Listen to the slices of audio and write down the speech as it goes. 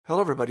Hello,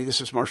 everybody. This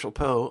is Marshall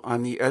Poe.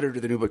 I'm the editor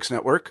of the New Books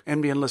Network.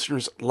 NBN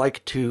listeners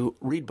like to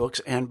read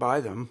books and buy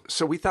them.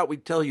 So we thought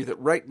we'd tell you that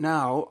right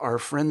now, our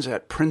friends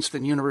at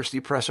Princeton University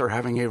Press are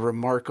having a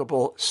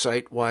remarkable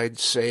site-wide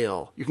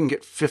sale. You can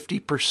get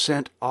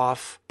 50%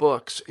 off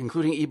books,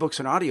 including ebooks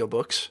and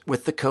audiobooks,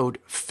 with the code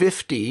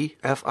 50,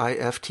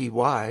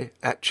 F-I-F-T-Y,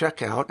 at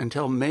checkout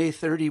until May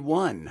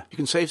 31. You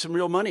can save some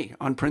real money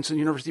on Princeton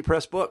University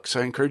Press books.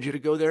 I encourage you to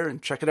go there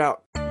and check it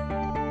out.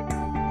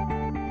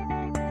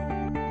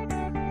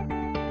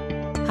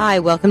 Hi,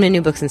 welcome to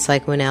New Books in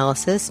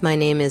Psychoanalysis. My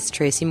name is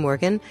Tracy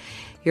Morgan,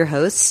 your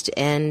host,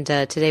 and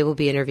today we'll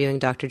be interviewing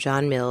Dr.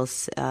 John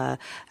Mills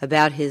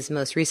about his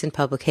most recent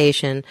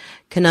publication,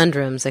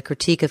 Conundrums, A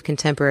Critique of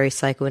Contemporary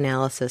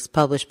Psychoanalysis,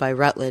 published by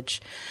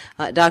Routledge.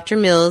 Dr.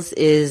 Mills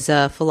is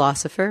a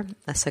philosopher,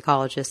 a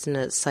psychologist, and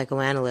a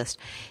psychoanalyst.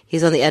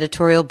 He's on the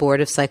editorial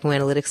board of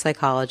Psychoanalytic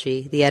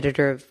Psychology, the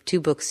editor of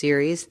 2-book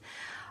series,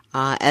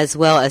 as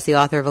well as the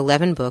author of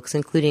 11 books,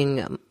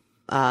 including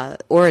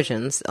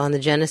Origins on the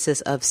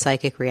Genesis of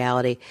Psychic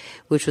Reality,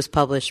 which was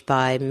published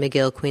by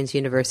McGill Queen's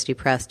University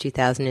Press,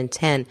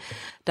 2010.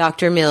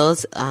 Dr.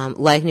 Mills,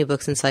 like New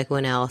Books in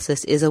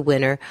Psychoanalysis, is a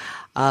winner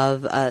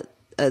of the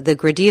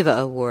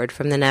Gradiva Award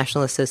from the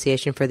National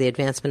Association for the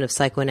Advancement of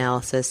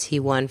Psychoanalysis. He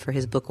won for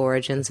his book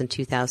Origins in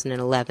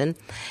 2011.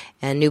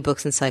 And New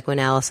Books in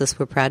Psychoanalysis,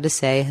 we're proud to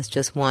say, has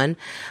just won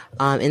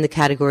in the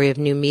category of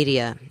new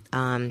media.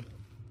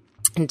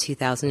 In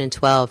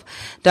 2012.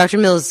 Dr.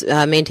 Mills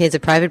maintains a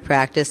private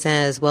practice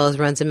as well as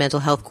runs a mental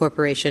health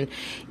corporation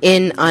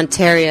in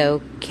Ontario,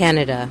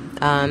 Canada.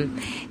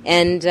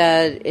 And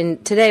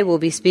today we'll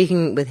be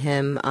speaking with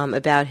him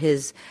about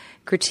his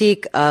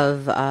critique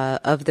of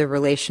the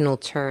relational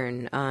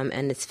turn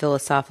and its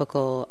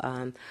philosophical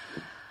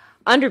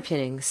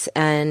underpinnings,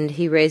 and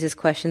he raises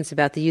questions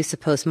about the use of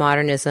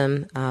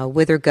postmodernism,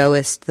 whither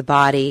goest the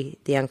body,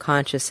 the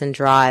unconscious, and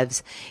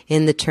drives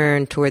in the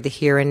turn toward the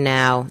here and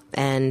now,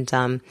 and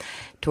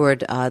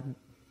toward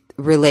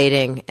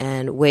relating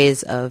and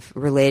ways of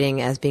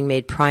relating as being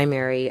made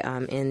primary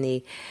in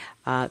the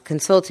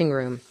consulting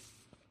room.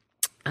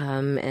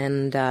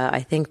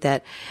 I think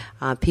that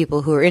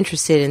people who are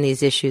interested in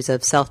these issues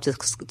of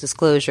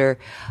self-disclosure,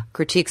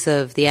 critiques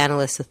of the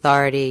analyst's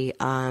authority,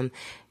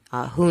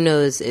 who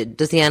knows,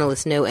 does the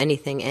analyst know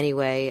anything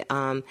anyway?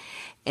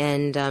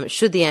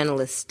 Should the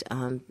analyst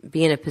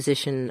be in a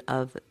position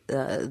of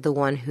the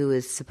one who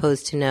is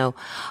supposed to know?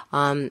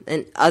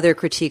 And other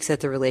critiques that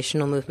the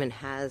relational movement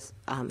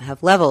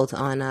have leveled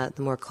on the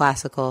more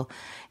classical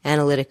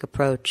analytic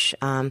approach.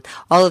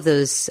 All of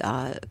those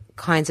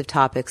kinds of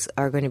topics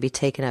are going to be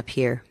taken up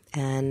here,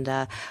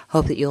 and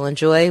hope that you'll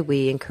enjoy.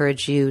 We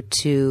encourage you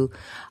to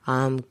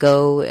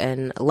go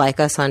and like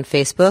us on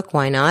Facebook.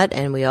 Why not?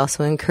 And we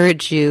also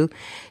encourage you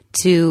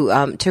to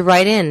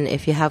write in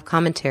if you have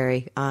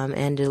commentary,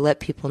 and to let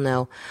people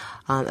know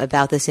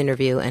about this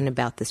interview and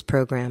about this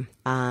program.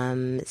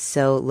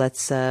 So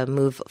let's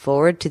move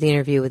forward to the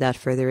interview without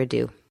further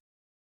ado.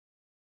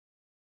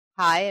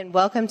 Hi, and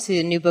welcome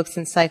to New Books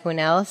in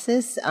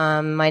Psychoanalysis.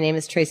 My name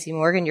is Tracy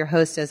Morgan, your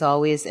host as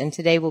always, and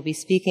today we'll be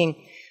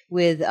speaking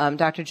with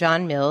Dr.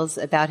 John Mills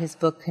about his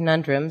book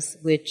Conundrums,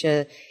 which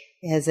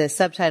has a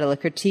subtitle, A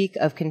Critique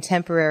of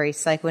Contemporary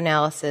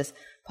Psychoanalysis,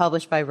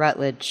 published by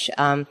Routledge.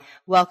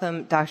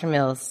 Welcome, Dr.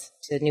 Mills,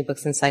 to New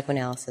Books in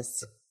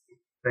Psychoanalysis.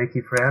 Thank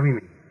you for having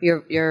me.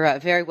 You're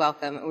very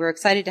welcome. We're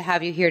excited to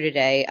have you here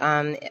today.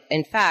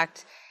 In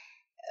fact,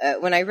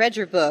 when I read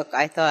your book,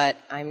 I thought,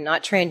 I'm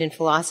not trained in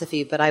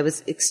philosophy, but I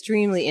was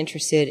extremely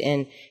interested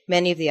in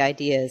many of the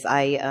ideas.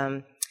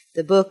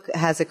 The book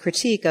has a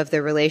critique of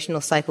the relational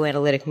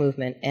psychoanalytic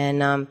movement,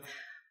 and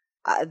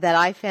that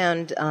I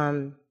found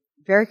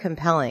very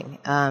compelling.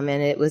 And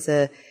it was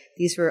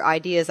these were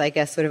ideas, I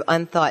guess, sort of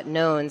unthought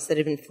knowns that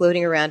had been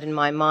floating around in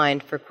my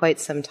mind for quite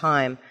some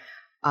time.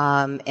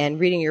 And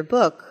reading your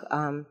book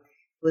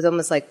was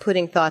almost like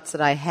putting thoughts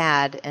that I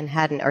had and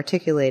hadn't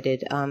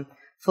articulated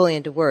fully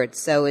into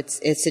words. So it's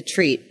a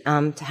treat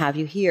to have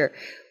you here.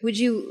 Would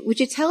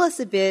you tell us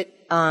a bit?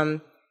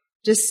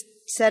 Just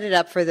set it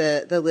up for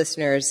the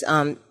listeners.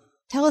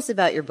 Tell us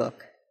about your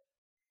book.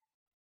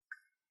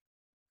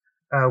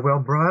 Well,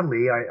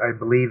 broadly, I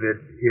believe it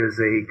is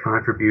a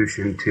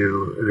contribution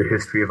to the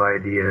history of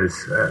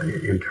ideas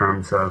in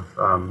terms of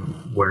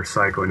where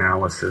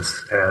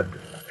psychoanalysis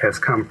has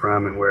come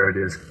from and where it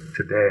is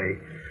today.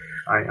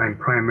 I'm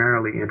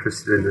primarily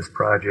interested in this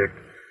project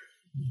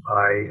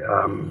by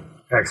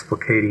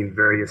explicating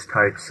various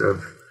types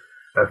of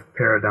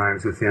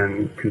paradigms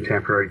within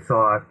contemporary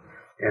thought,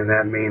 and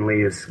that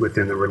mainly is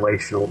within the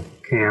relational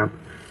camp,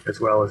 as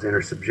well as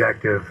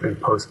intersubjective and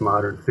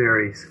postmodern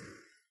theories.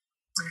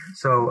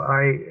 So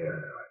I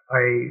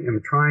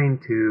am trying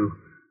to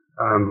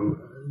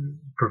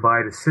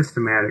provide a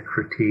systematic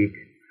critique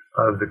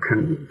of the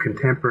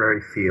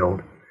contemporary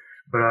field,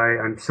 but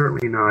I'm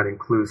certainly not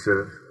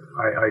inclusive.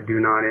 I do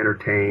not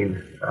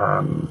entertain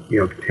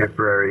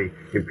contemporary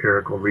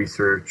empirical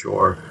research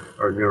or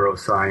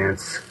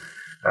neuroscience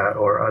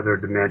or other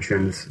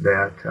dimensions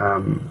that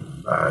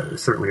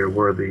certainly are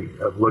worthy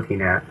of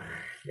looking at.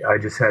 I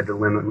just had to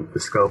limit the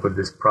scope of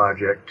this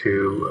project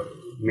to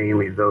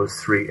mainly those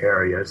three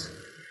areas.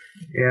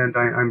 And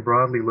I'm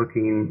broadly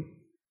looking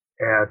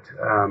at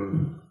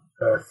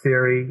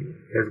theory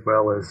as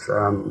well as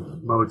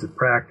modes of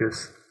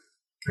practice,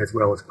 as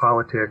well as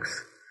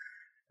politics,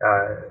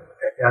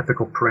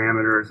 ethical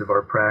parameters of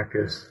our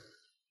practice,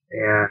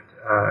 and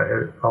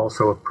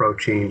also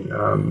approaching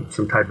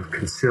some type of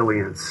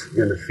consilience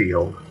in the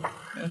field.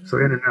 Mm-hmm. So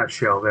in a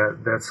nutshell,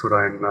 that's what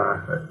I'm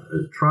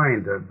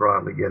trying to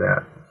broadly get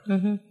at.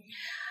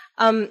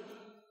 Mm-hmm.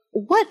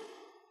 What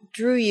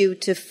drew you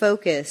to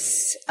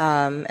focus,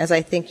 as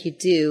I think you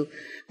do?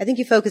 I think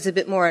you focus a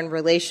bit more on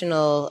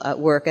relational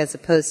work as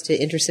opposed to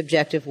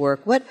intersubjective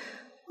work. What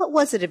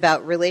was it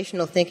about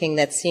relational thinking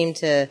that seemed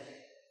to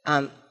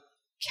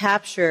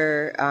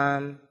capture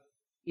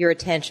your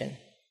attention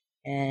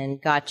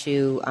and got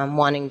you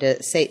wanting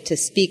to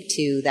speak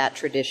to that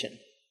tradition?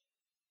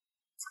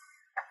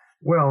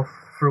 Well,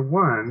 for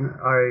one,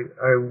 I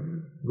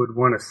would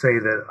want to say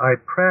that I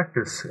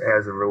practice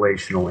as a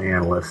relational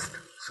analyst,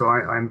 so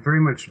I'm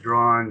very much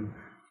drawn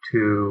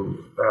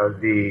to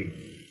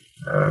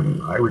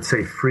I would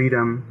say,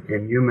 freedom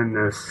and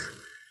humanness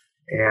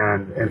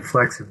and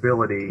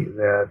flexibility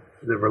that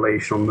the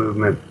relational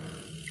movement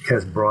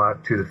has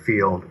brought to the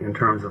field in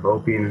terms of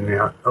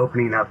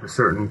opening up a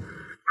certain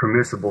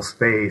permissible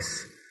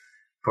space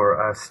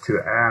for us to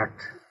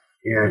act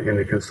in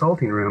the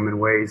consulting room in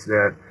ways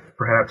that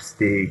perhaps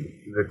the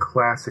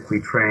classically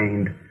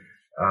trained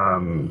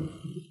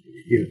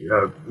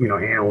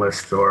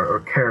analyst or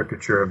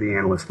caricature of the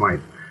analyst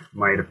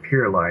might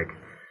appear like.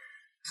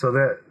 So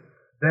that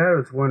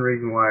is one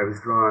reason why I was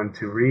drawn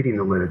to reading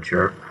the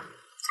literature,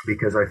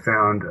 because I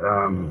found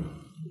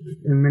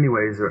in many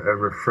ways a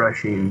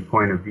refreshing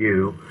point of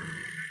view,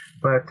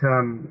 but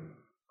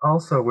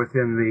also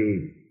within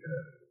the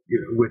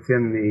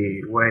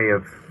way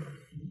of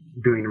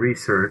doing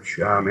research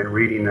and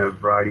reading a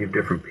variety of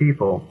different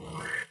people,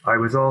 I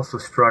was also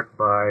struck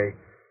by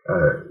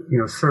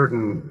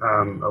certain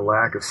a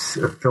lack of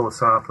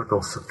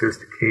philosophical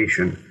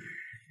sophistication,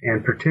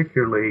 and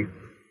particularly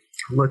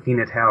looking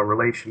at how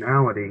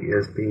relationality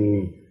is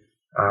being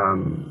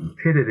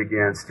pitted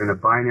against in a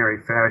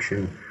binary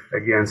fashion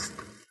against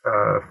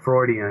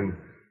Freudian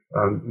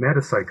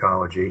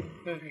metapsychology.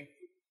 Mm-hmm.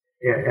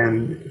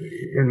 And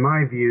in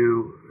my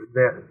view,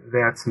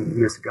 that's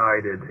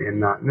misguided and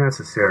not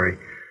necessary.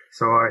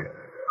 So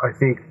I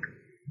think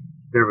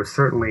there was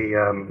certainly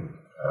a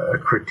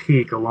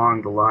critique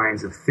along the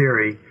lines of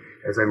theory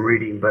as I'm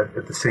reading, but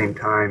at the same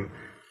time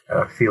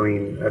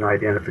feeling an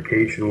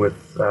identification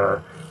with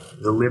the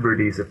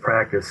liberties of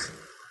practice.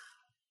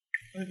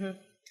 Mm-hmm.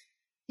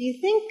 Do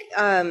you think,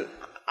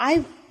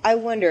 I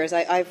wonder, as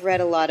I've read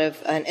a lot of,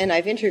 and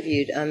I've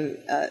interviewed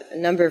a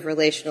number of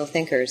relational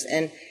thinkers,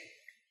 and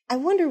I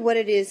wonder what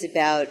it is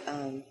about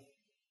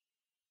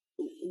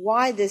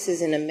why this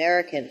is an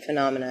American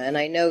phenomenon. And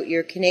I know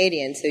you're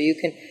Canadian, so you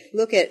can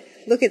look at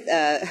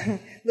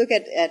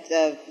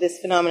this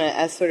phenomenon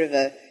as sort of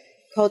a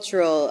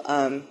cultural.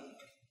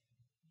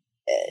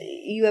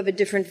 You have a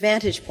different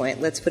vantage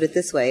point. Let's put it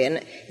this way,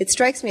 and it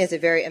strikes me as a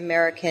very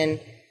American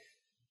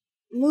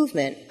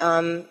movement.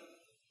 I'm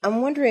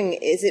wondering,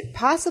 is it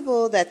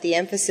possible that the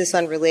emphasis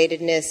on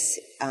relatedness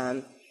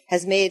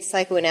has made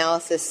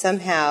psychoanalysis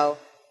somehow,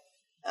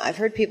 I've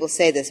heard people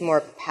say this,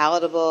 more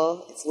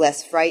palatable, it's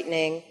less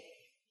frightening,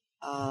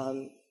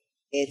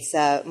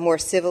 it's more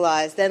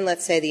civilized than,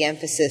 let's say, the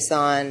emphasis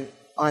on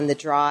the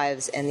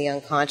drives and the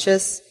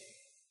unconscious?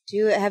 Do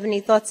you have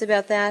any thoughts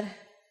about that?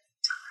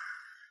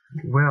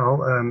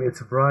 Well,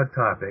 it's a broad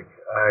topic.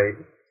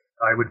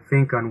 I would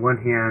think on one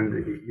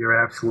hand,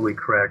 you're absolutely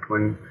correct.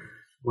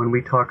 When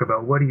we talk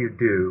about what do you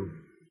do,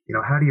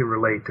 how do you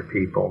relate to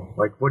people?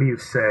 Like, what do you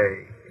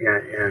say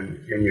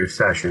in your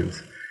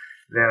sessions?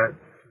 That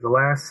the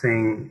last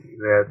thing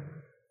that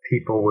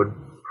people would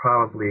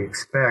probably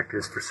expect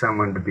is for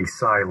someone to be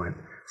silent,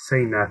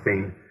 say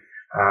nothing,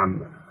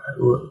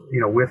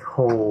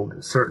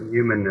 withhold certain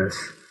humanness,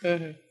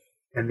 mm-hmm.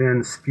 and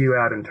then spew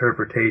out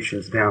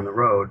interpretations down the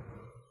road.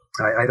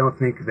 I don't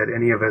think that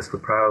any of us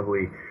would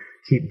probably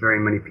keep very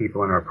many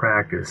people in our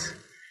practice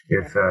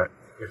if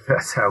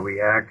that's how we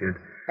acted.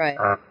 Right.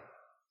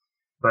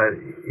 But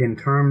in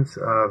terms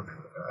of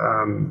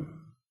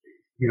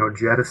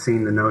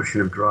jettisoning the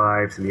notion of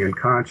drives and the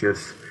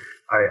unconscious,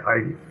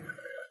 I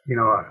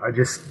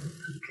just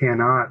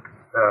cannot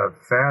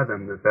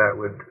fathom that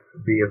would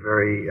be a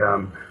very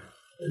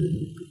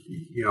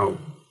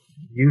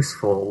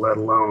useful, let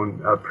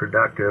alone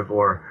productive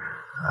or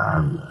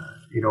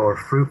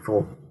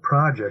fruitful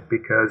project,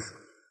 because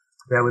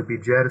that would be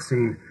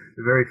jettisoning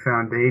the very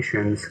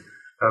foundations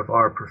of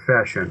our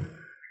profession.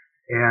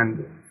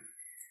 And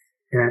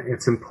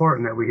it's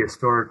important that we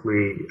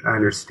historically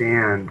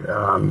understand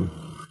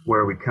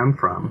where we come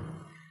from,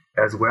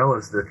 as well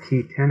as the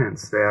key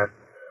tenets that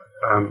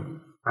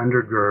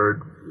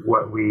undergird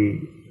what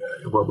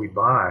we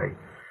buy.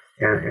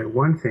 And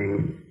one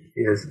thing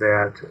is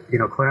that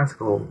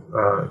classical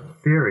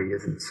theory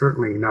is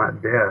certainly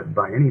not dead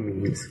by any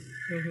means.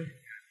 Mm-hmm.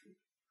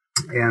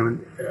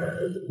 And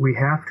we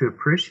have to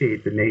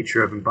appreciate the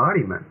nature of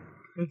embodiment.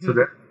 Mm-hmm. So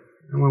that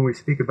when we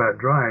speak about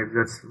drives,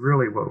 that's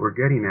really what we're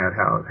getting at,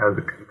 how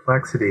the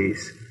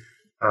complexities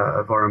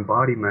of our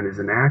embodiment is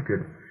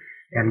enacted.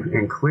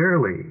 And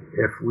clearly,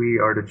 if we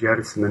are to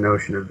jettison the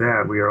notion of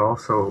that, we are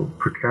also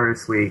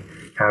precariously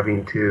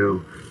having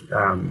to,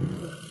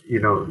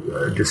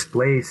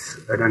 displace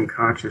an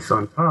unconscious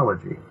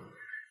ontology.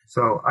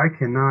 So I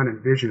cannot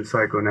envision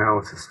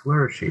psychoanalysis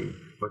flourishing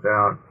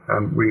without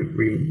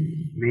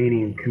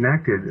remaining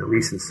connected, at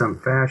least in some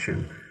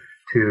fashion,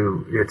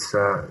 to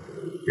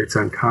its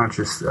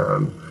unconscious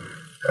and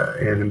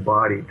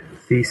embodied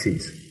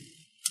theses.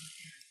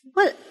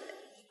 Well,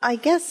 I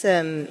guess,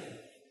 I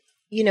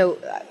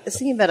was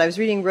thinking about, I was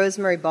reading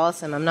Rosemary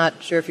Balsam. I'm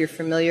not sure if you're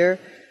familiar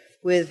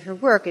with her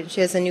work, and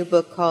she has a new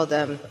book called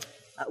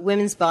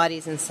Women's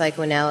Bodies in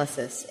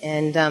Psychoanalysis.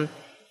 And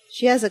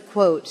she has a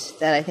quote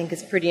that I think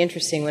is pretty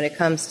interesting when it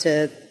comes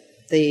to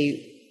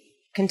the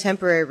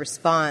contemporary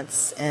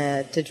response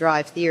to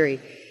drive theory.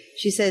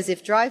 She says,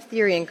 if drive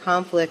theory and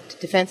conflict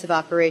defensive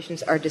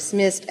operations are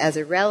dismissed as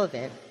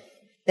irrelevant,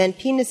 then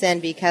penis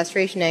envy,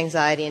 castration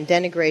anxiety, and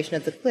denigration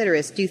of the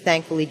clitoris do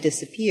thankfully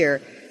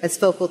disappear as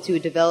focal to a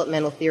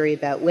developmental theory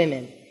about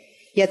women.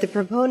 Yet the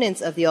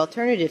proponents of the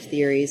alternative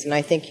theories, and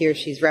I think here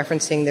she's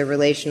referencing the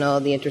relational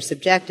and the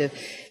intersubjective,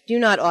 do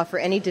not offer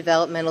any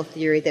developmental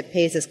theory that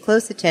pays as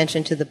close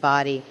attention to the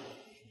body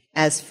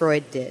as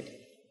Freud did.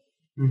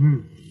 Mm-hmm.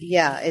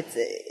 Yeah, it's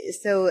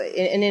so.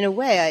 And in a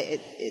way,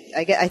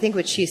 I think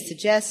what she's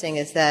suggesting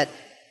is that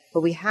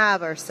what we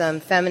have are some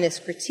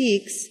feminist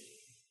critiques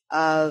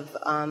of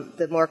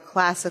the more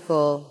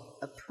classical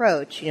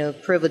approach,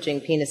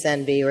 privileging penis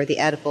envy or the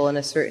Oedipal in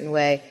a certain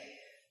way,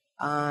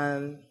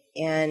 and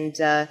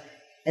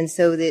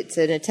so it's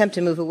an attempt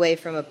to move away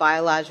from a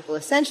biological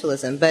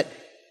essentialism. But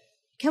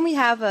can we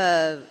have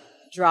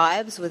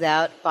drives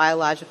without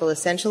biological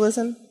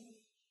essentialism?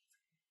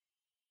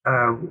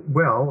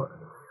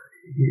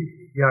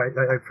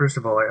 First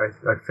of all,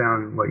 I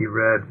found what you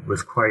read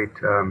was quite,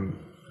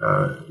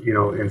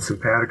 in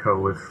simpatico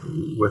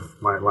with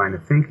my line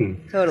of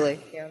thinking. Totally,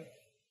 yeah.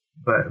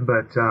 But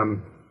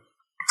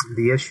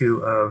the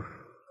issue of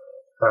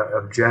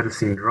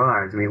jettisoning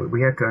drives. I mean,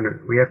 we have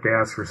to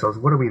ask ourselves,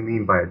 what do we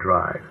mean by a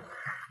drive?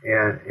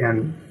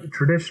 And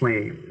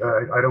traditionally,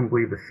 I don't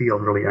believe the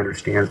field really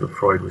understands what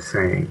Freud was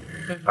saying.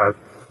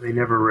 Mm-hmm. They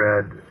never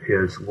read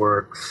his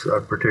works,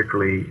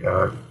 particularly,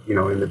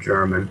 in the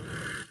German.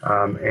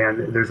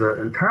 And there's an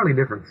entirely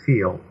different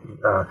field.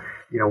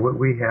 What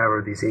we have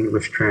are these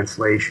English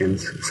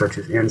translations, such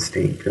as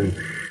instinct,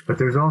 but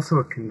there's also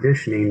a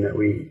conditioning that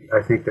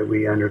I think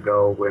we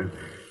undergo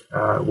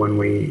when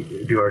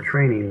we do our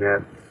training,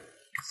 that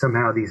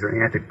somehow these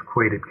are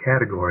antiquated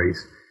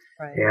categories,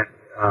 right.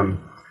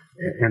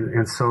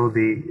 And so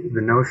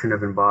the notion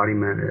of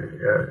embodiment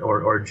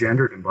or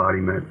gendered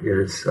embodiment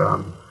is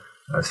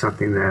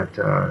something that,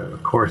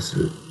 of course,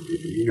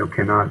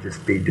 cannot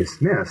just be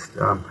dismissed.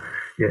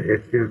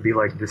 It would be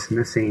like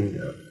dismissing,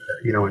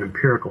 an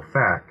empirical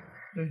fact,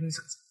 mm-hmm.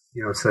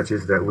 Such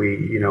as that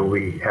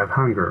we have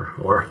hunger,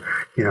 or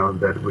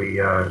that we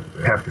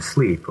have to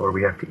sleep, or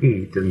we have to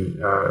eat, and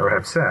or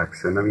have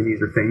sex. And I mean,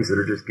 these are things that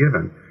are just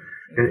given.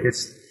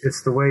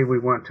 It's the way we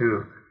want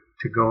to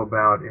go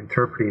about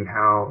interpreting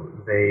how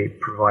they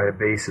provide a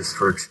basis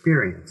for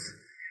experience.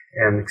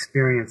 And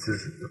experience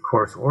is, of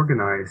course,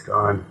 organized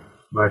on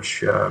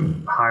much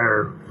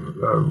higher,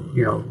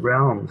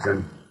 realms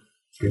and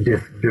in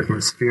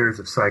different spheres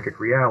of psychic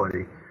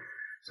reality.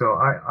 So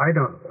I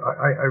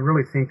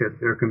really think that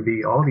there can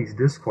be all these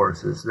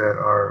discourses that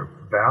are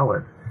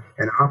valid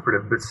and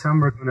operative, but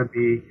some are going to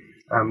be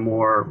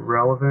more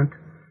relevant,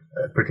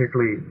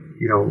 particularly,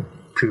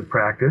 to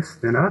practice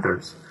than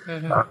others.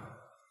 Mm-hmm.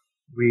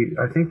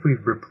 I think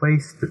we've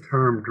replaced the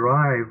term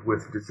drive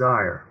with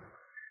desire.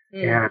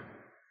 Mm.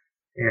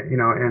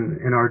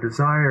 And our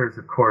desires,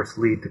 of course,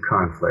 lead to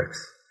conflicts.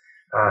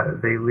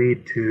 They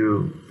lead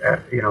to,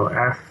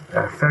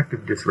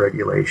 affective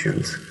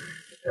dysregulations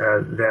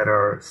that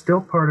are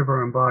still part of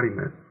our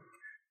embodiment.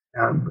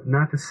 But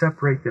not to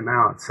separate them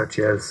out, such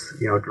as,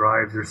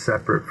 drives are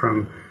separate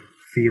from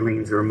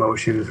feelings or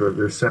emotions, or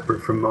they're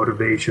separate from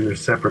motivation, they're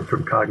separate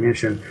from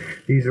cognition.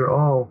 These are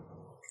all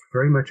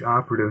very much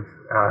operative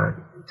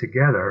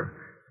together,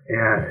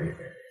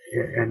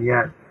 and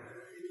yet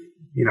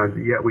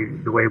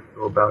the way we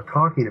go about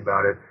talking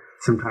about it,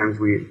 sometimes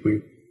we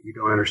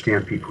don't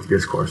understand people's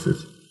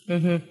discourses.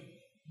 Mm-hmm.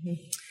 Mm-hmm.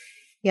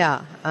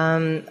 Yeah,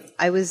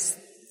 I was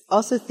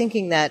also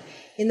thinking that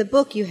in the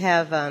book you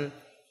have a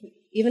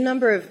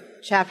number of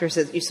chapters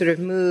that you sort of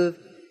move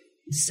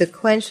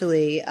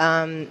sequentially,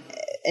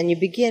 and you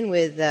begin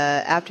with,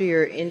 after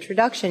your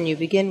introduction, you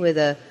begin with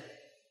a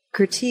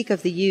critique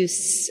of the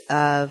use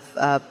of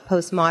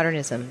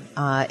postmodernism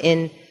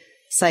in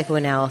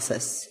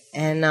psychoanalysis.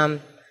 And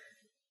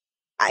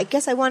I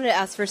guess I wanted to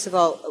ask, first of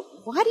all,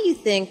 why do you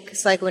think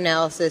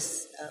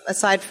psychoanalysis,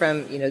 aside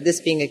from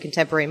this being a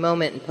contemporary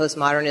moment and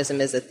postmodernism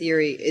as a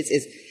theory,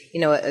 is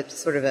a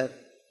sort of a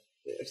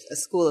a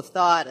school of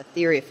thought, a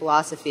theory of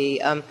philosophy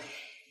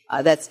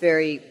that's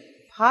very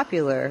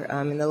popular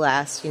in the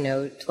last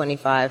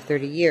 25,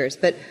 30 years.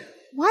 But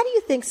why do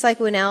you think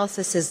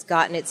psychoanalysis has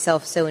gotten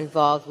itself so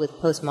involved with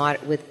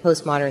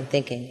postmodern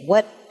thinking?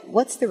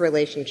 What's the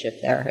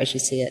relationship there as you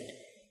see it?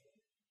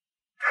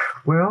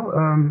 Well,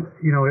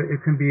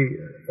 it can be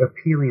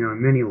appealing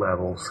on many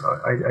levels.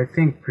 I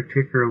think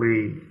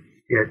particularly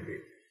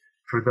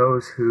for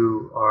those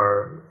who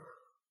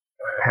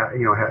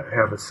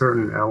have a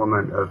certain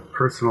element of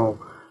personal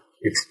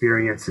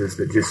experiences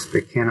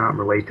that cannot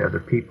relate to other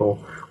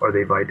people, or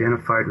they've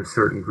identified with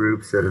certain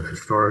groups that have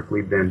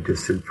historically been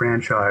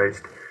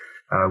disenfranchised,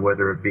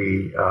 whether it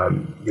be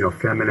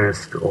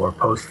feminist or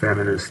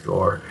post-feminist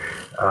or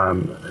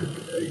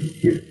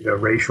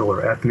racial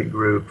or ethnic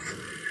groups,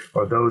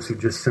 or those who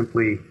just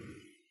simply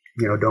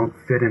don't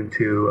fit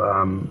into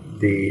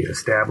the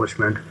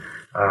establishment,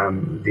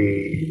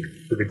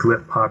 the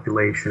glip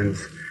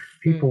populations,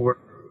 people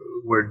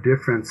where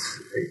difference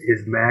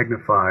is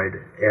magnified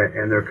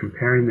and they're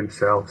comparing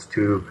themselves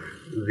to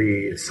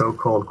the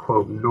so-called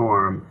quote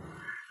norm.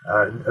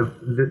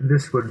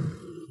 This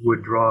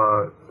would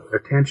draw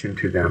attention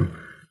to them,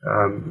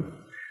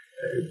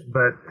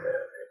 but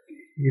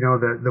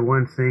the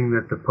one thing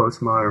that the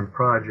postmodern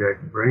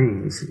project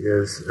brings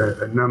is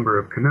a number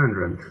of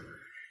conundrums,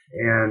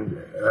 and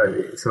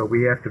so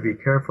we have to be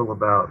careful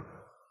about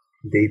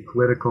the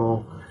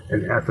political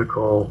and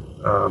ethical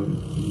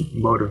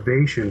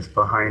motivations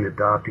behind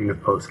adopting the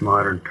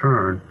postmodern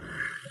turn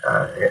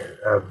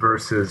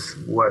versus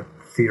what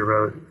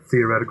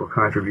theoretical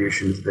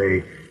contributions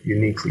they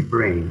uniquely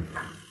bring.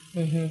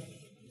 Mm-hmm.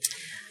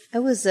 I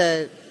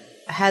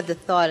had the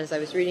thought as I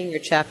was reading your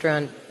chapter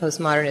on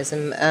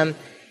postmodernism.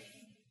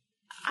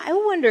 I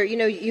wonder,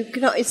 you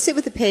can sit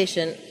with a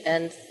patient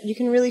and you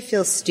can really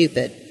feel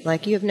stupid,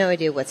 like you have no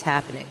idea what's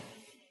happening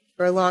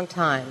for a long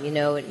time,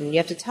 and you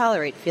have to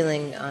tolerate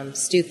feeling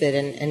stupid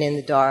and in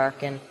the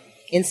dark and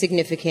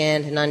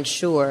insignificant and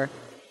unsure.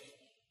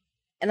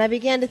 And I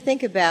began to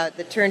think about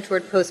the turn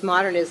toward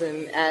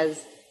postmodernism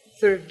as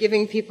sort of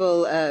giving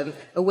people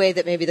a way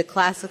that maybe the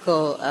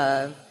classical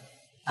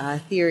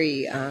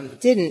theory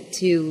didn't,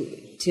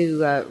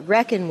 to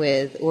reckon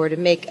with or to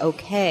make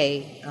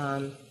okay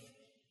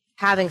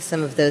having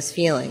some of those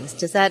feelings.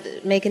 Does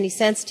that make any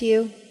sense to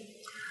you?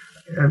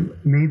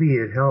 Maybe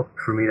it helped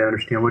for me to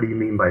understand, what do you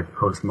mean by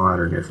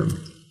postmodernism?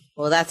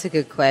 Well, that's a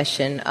good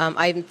question.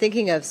 I'm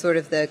thinking of sort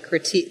of the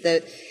critique,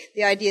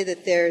 the idea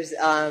that there's,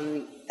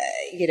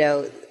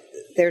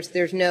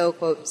 there's no,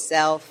 quote,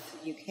 self.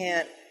 You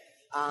can't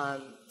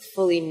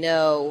fully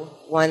know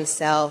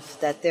oneself,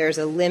 that there's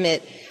a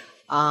limit,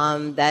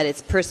 that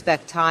it's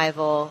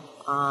perspectival,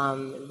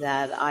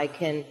 that I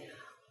can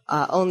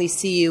only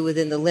see you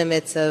within the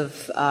limits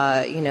of,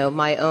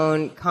 my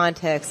own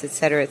context, et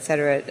cetera, et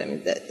cetera.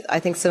 I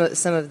think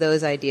some of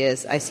those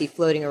ideas I see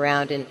floating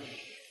around and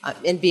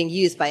being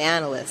used by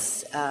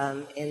analysts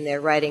in their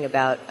writing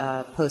about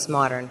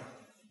postmodern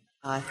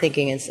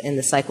thinking in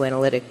the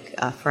psychoanalytic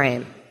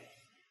frame.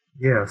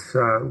 Yes.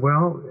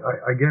 Well,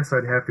 I guess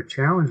I'd have to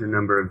challenge a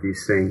number of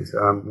these things.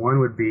 One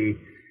would be,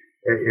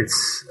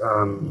 it's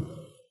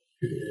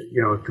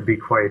to be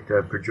quite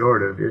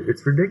pejorative,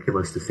 it's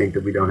ridiculous to think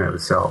that we don't have a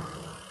self.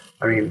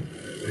 I mean,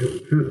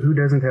 who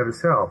doesn't have a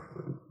self?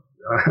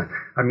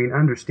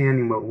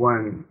 Understanding what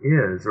one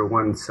is or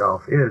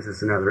oneself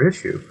is another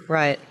issue.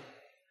 Right.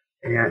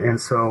 And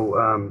so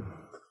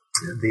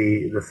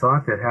the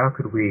thought that how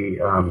could we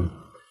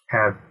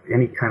have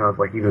any kind of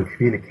even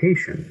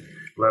communication,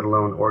 let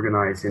alone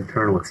organized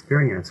internal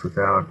experience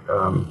without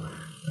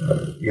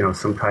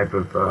some type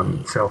of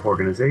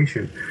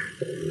self-organization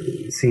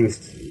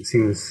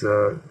seems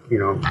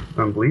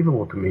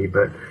unbelievable to me.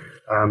 But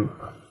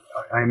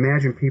I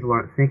imagine people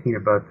aren't thinking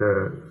about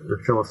the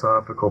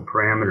philosophical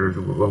parameters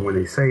when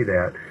they say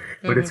that.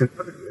 But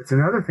it's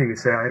another thing to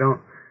say I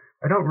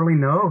don't really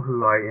know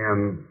who I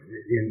am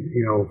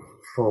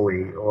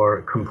fully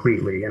or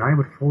completely, and I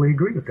would fully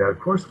agree with that. Of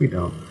course we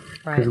don't,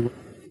 because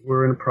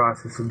we're in a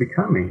process of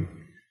becoming,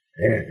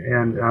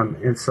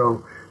 and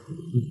so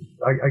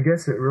I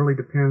guess it really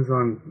depends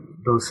on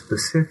those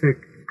specific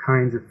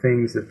kinds of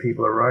things that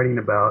people are writing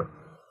about,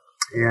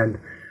 and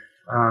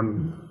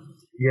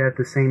yet at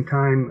the same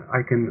time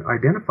I can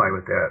identify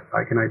with that.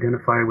 I can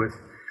identify with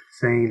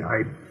saying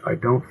I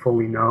don't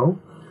fully know,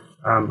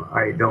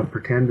 I don't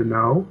pretend to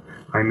know.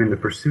 I'm in the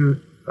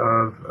pursuit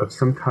of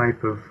some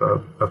type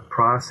of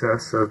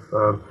process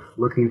of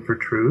looking for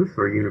truth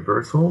or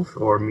universals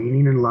or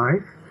meaning in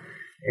life,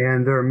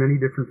 and there are many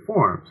different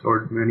forms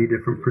or many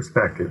different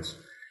perspectives.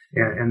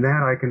 And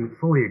that I can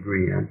fully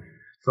agree in.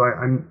 So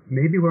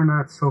maybe we're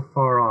not so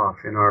far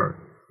off in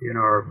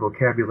our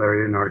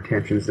vocabulary and our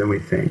intentions than we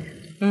think.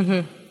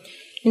 Mm-hmm.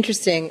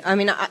 Interesting.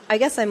 I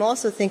guess I'm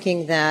also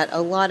thinking that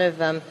a lot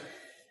of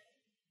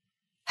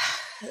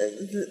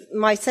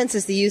my sense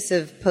is the use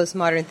of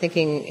postmodern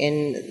thinking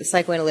in the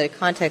psychoanalytic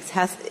context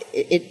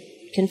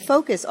it can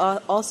focus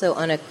also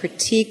on a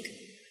critique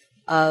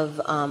of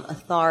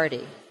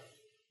authority.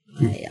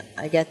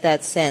 I get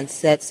that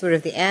sense that sort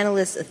of the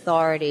analyst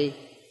authority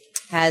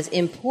has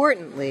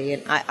importantly,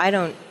 and I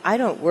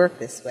don't work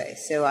this way,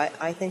 so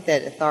I think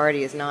that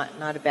authority is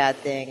not a bad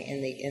thing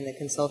in the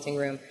consulting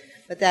room,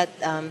 but that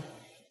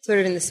sort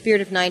of in the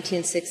spirit of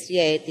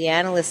 1968, the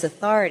analyst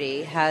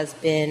authority has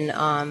been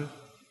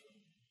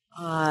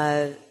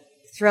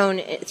thrown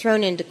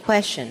into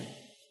question,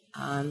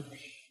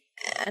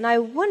 and I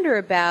wonder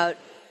about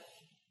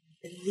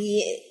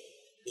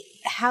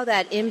how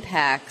that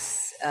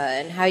impacts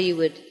and how you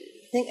would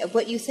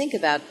what you think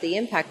about the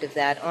impact of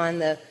that on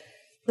the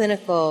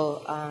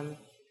clinical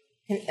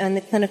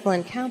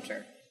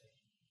encounter.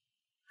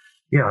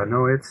 Yeah,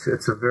 no,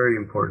 it's a very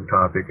important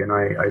topic, and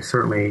I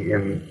certainly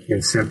am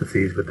in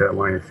sympathies with that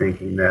line of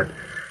thinking that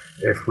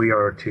if we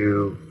are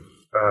to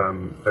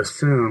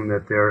assume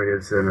that there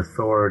is an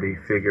authority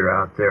figure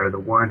out there, the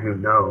one who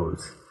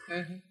knows,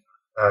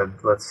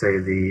 let's say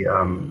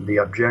the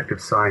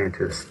objective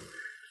scientist,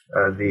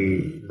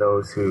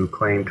 those who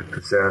claim to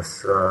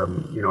possess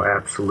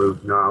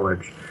absolute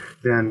knowledge,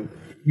 then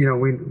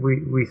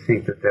we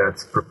think that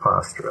that's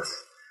preposterous.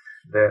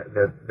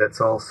 That's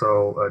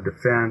also a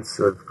defense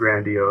of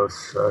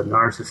grandiose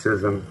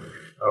narcissism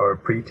or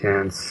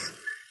pretense,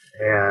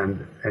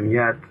 and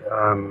yet,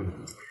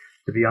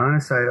 to be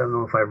honest, I don't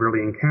know if I've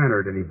really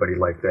encountered anybody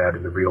like that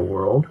in the real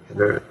world.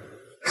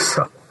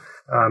 So,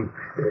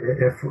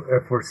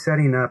 if we're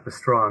setting up a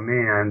straw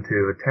man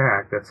to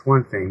attack, that's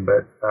one thing.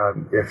 But I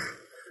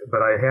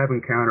have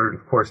encountered,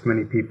 of course,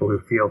 many people who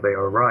feel they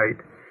are right,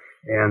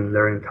 and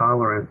they're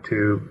intolerant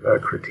to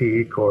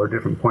critique or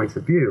different points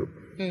of view.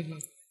 Mm-hmm.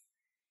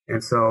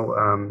 And so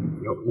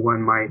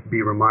one might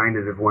be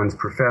reminded of one's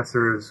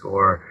professors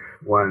or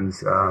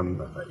one's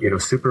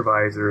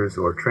supervisors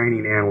or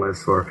training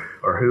analysts or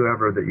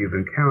whoever that you've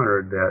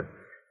encountered that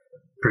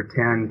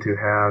pretend to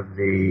have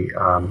the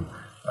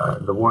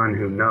one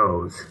who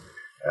knows,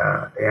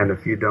 and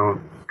if you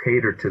don't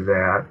cater to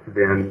that,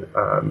 then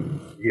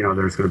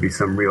there's going to be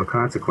some real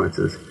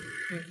consequences.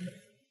 Mm-hmm.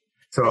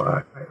 So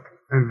I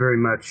very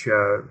much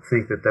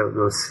think that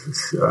those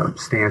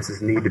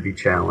stances need to be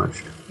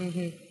challenged.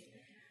 Mm-hmm.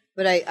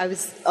 But I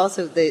was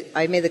also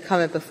I made the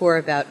comment before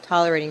about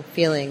tolerating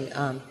feeling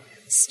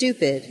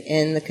stupid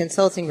in the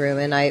consulting room,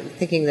 and I'm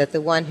thinking that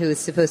the one who is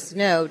supposed to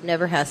know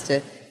never has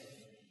to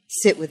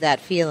sit with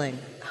that feeling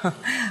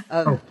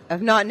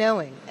of not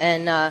knowing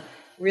and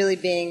really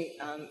being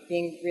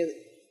really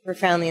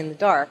profoundly in the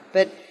dark.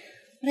 But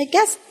I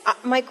guess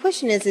my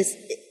question is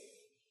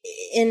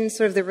in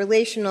sort of the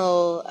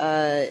relational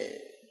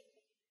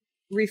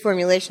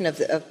reformulation of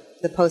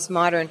the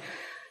postmodern.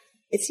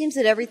 It seems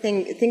that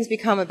things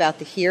become about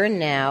the here and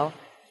now.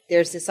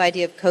 There's this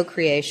idea of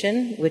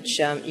co-creation, which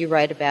you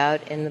write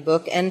about in the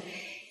book, and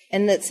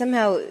that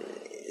somehow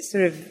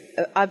sort of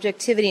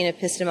objectivity and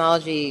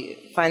epistemology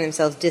find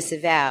themselves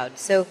disavowed.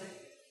 So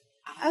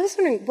I was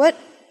wondering,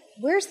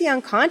 where's the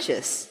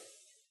unconscious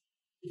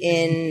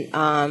in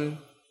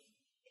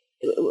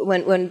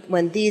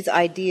when these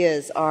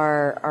ideas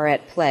are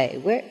at play?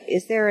 Where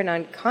is there an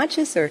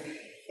unconscious, or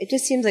it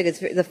just seems like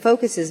the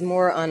focus is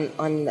more on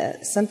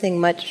something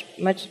much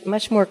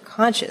more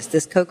conscious,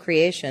 this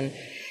co-creation.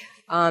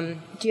 Do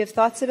you have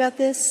thoughts about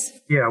this?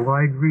 Yeah, well,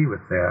 I agree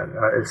with that.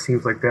 It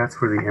seems like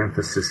that's where the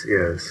emphasis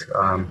is,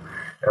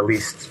 at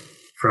least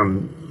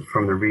from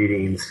the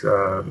readings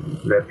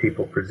that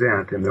people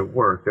present in their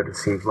work, that it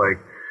seems like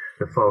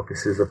the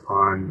focus is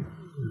upon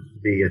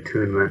the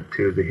attunement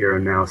to the here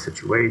and now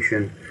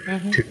situation,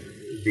 to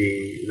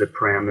the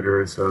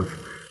parameters of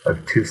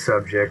two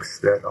subjects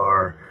that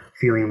are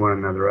feeling one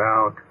another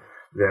out,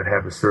 that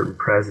have a certain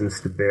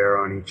presence to bear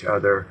on each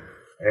other,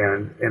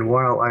 and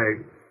while I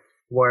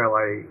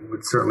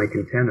would certainly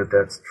contend that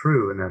that's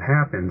true and that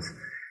happens,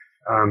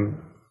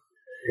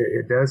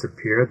 it does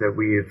appear that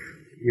we've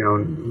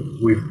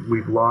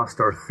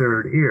lost our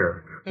third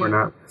ear. We're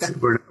not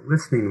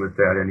listening with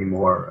that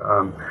anymore,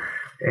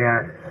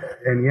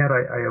 and yet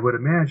I would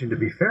imagine, to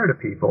be fair to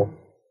people,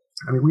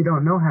 I mean, we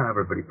don't know how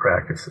everybody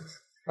practices.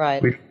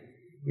 Right.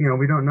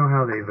 We don't know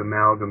how they've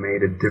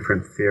amalgamated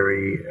different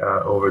theory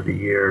over the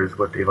years,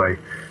 what they've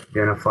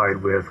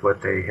identified with,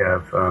 what they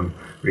have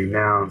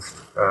renounced,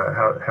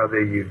 how they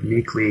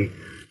uniquely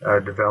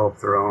develop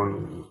their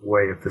own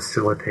way of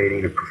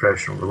facilitating a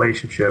professional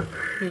relationship.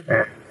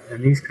 Mm-hmm.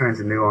 And these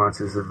kinds of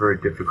nuances are very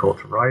difficult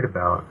to write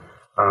about.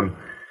 I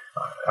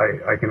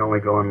can only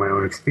go on my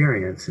own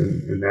experience,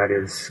 and that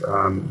is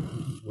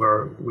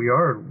where we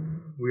are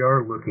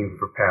looking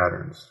for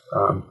patterns.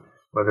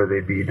 Whether they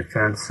be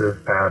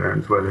defensive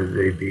patterns, whether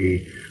they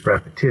be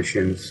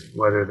repetitions,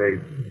 whether they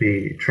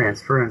be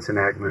transference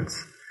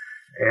enactments.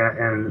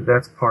 And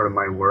that's part of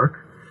my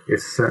work.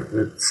 It's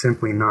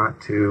simply not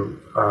to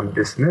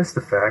dismiss the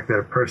fact that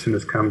a person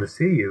has come to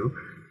see you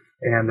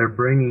and they're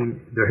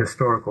bringing their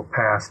historical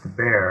past to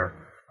bear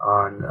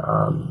on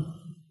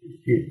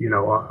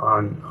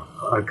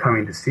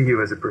coming to see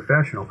you as a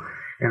professional.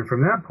 And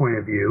from that point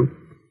of view,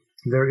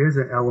 there is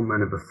an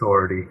element of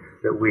authority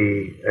that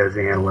we as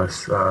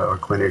analysts or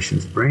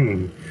clinicians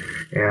bring.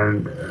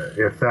 And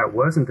if that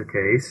wasn't the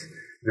case,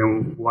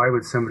 then why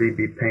would somebody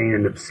be paying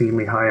an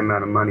obscenely high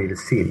amount of money to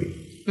see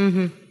me?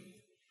 Mm-hmm.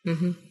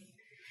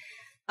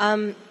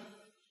 Mm-hmm.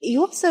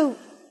 You also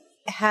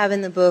have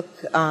in the book,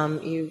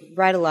 you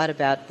write a lot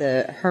about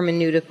the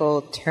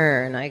hermeneutical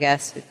turn, I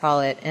guess we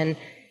call it, and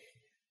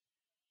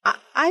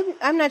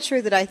I'm not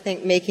sure that I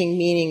think making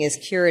meaning is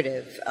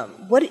curative.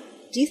 What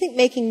do you think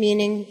making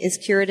meaning is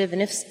curative,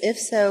 and if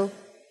so,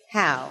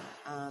 how?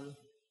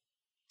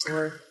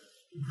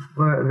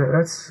 Well,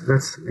 that's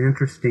an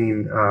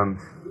interesting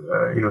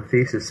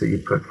thesis that you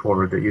put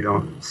forward, that you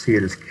don't see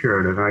it as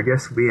curative, and I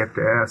guess we have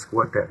to ask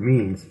what that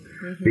means,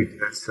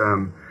 because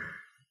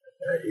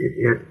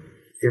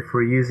if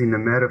we're using the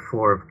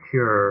metaphor of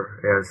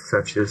cure as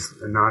such as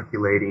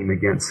inoculating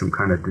against some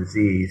kind of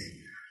disease,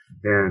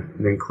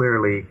 then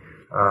clearly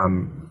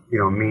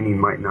meaning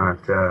might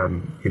not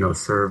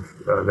serve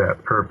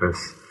that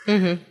purpose.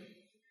 Mm-hmm.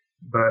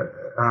 But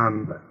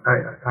I'm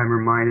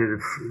reminded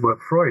of what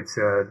Freud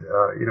said,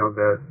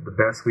 that the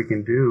best we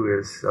can do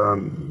is,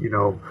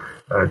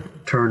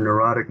 turn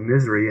neurotic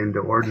misery into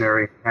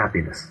ordinary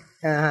happiness.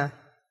 Uh-huh.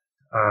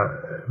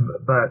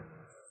 But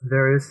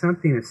there is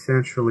something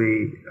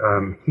essentially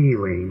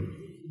healing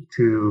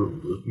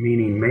to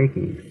meaning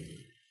making.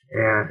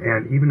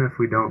 And even if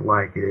we don't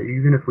like it,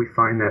 even if we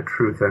find that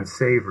truth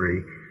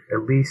unsavory,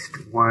 at least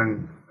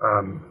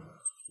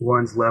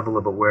one's level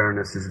of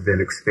awareness has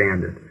been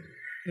expanded.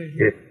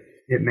 Mm-hmm.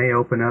 It may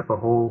open up a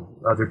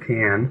whole other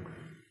can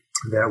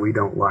that we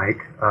don't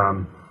like,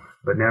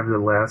 but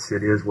nevertheless,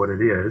 it is what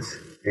it is,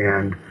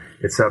 and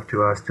it's up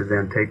to us to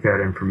then take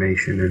that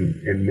information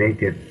and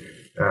make it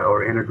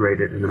or integrate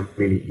it in a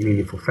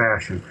meaningful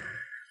fashion.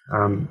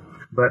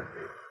 But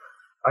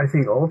I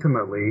think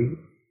ultimately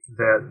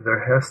that there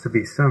has to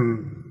be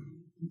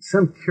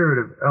some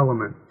curative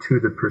element to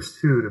the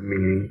pursuit of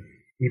meaning,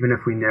 even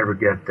if we never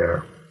get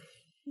there.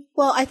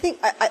 Well, I think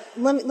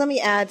let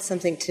me add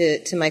something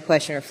to my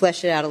question, or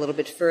flesh it out a little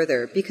bit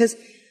further, because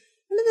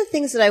one of the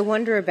things that I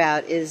wonder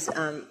about is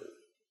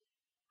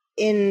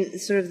in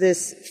sort of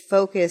this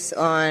focus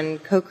on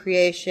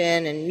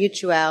co-creation and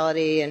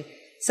mutuality and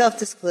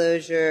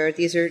self-disclosure.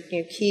 These are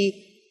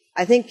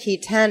key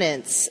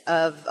tenets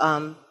of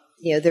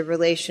the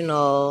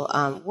relational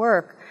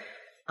work.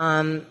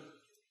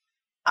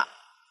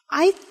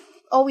 I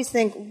always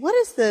think, what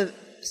is the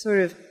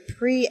sort of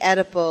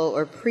pre-Oedipal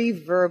or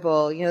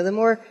pre-verbal, the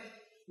more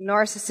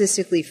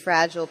narcissistically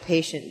fragile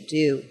patient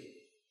do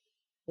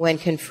when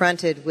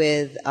confronted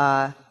with,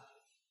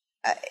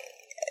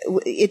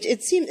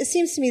 it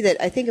seems to me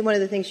that I think one of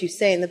the things you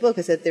say in the book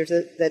is that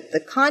that the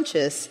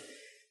conscious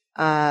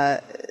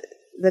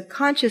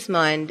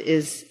mind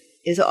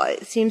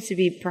seems to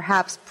be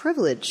perhaps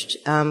privileged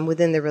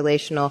within the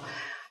relational.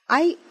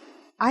 I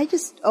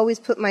just always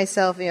put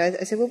myself, I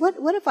say, well,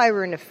 what if I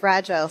were in a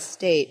fragile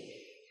state?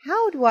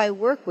 How do I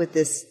work with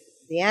this,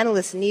 the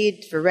analyst's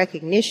need for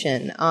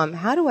recognition?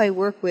 How do I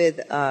work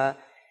with, how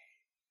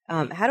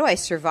do I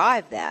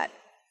survive that?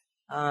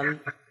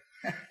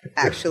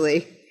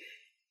 Actually.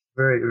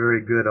 Very,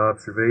 very good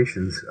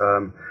observations.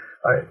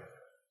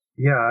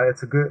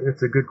 It's a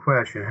good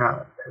question.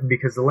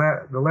 Because the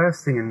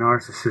last thing a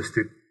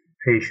narcissistic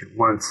patient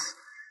wants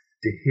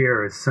to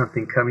hear is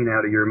something coming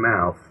out of your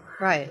mouth.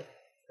 Right.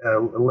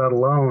 Let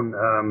alone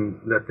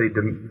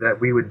that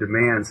we would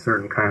demand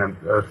certain kind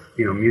of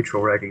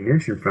mutual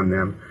recognition from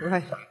them.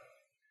 Right.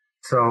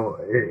 So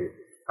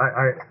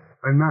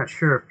I'm not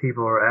sure if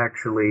people are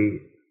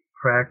actually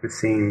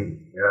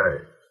practicing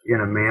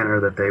in a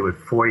manner that they would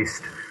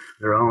foist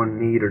their own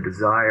need or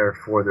desire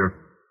for their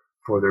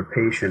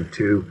patient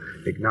to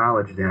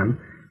acknowledge them.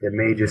 It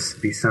may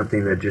just be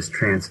something that just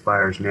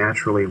transpires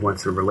naturally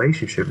once a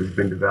relationship has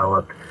been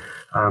developed.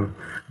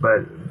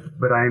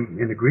 But I'm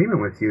in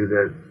agreement with you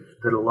that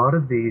a lot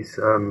of these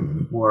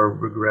more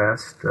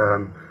regressed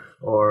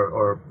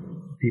or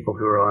people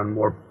who are on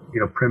more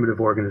primitive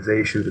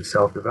organizations of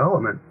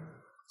self-development,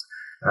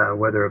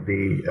 whether it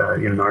be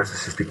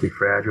narcissistically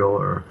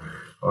fragile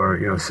or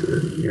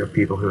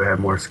people who have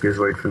more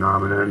schizoid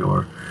phenomenon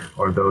or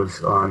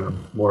those on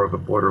more of a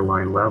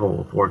borderline level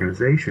of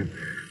organization,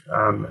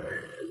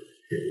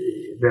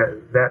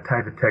 that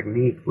type of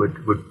technique would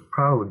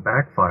probably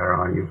backfire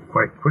on you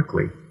quite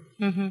quickly.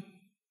 Mm-hmm.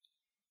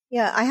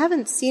 Yeah, I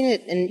haven't seen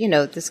it, and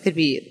this could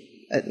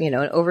be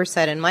an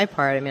oversight on my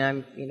part. I mean,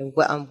 I'm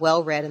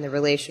well read in the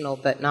relational,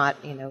 but not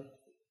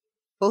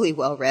fully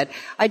well read.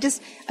 I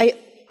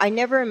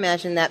never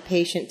imagined that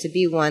patient to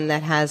be one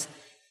that has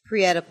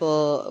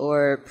pre-Oedipal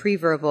or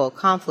pre-verbal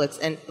conflicts,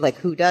 and like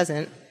who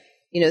doesn't?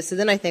 So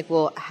then I think,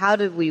 well, how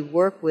do we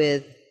work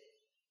with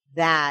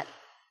that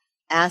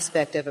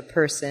aspect of a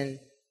person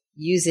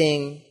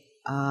using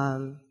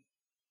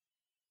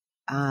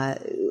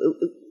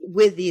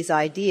with these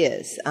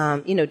ideas?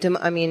 There's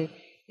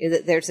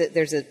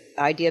an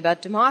idea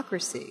about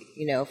democracy.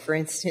 For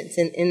instance,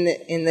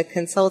 in the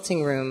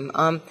consulting room,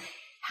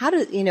 how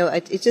do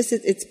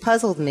it's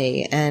puzzled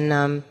me,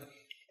 and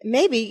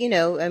maybe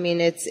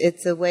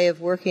it's a way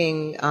of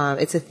working.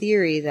 It's a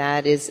theory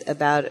that is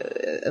about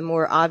a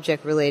more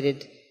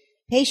object-related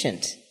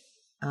patient.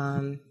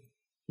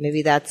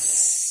 maybe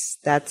that's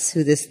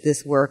who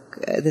this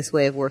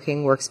way of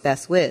working works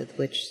best with,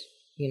 which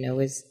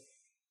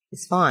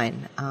is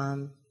fine.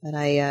 But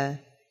I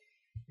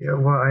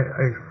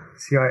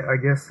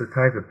guess the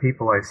type of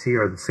people I see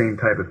are the same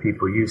type of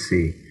people you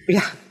see.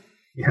 Yeah.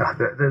 Yeah,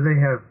 they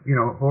have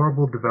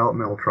horrible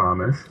developmental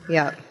traumas.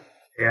 Yeah.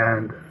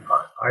 And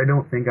I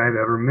don't think I've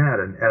ever met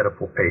an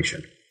Oedipal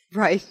patient.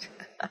 Right.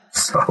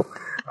 So,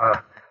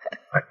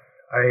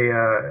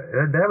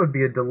 that would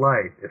be a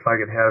delight if I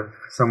could have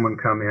someone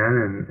come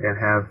in and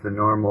have the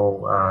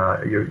normal,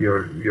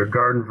 your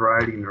garden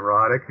variety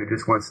neurotic who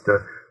just wants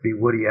to be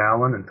Woody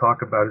Allen and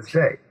talk about his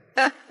day.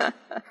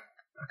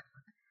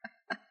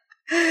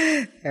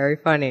 Very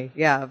funny.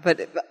 Yeah.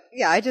 But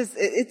yeah,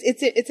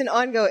 it's an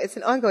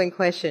ongoing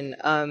question,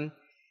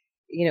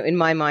 in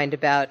my mind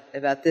about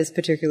this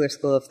particular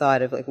school of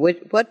thought of like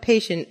what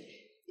patient,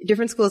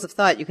 different schools of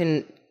thought, you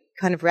can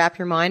kind of wrap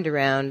your mind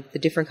around the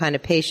different kind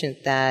of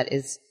patient that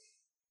is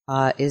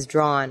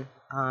drawn,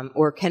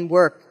 or can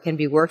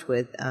be worked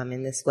with,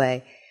 in this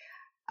way.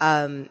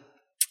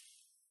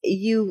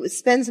 You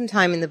spend some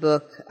time in the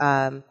book,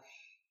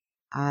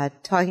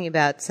 talking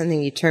about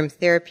something you term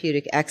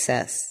therapeutic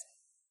excess.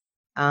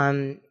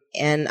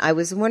 And I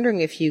was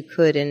wondering if you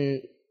could,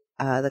 in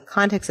the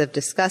context of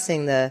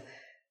discussing the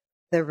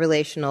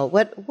relational,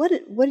 what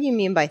do you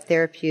mean by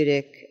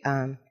therapeutic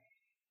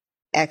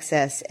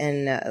excess,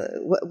 and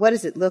what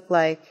does it look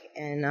like,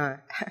 and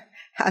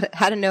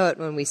how to know it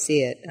when we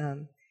see it,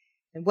 and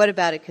what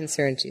about it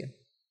concerns you?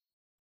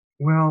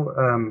 Well,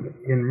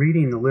 in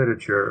reading the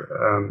literature,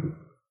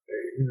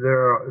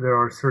 there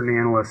are certain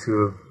analysts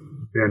who have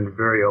been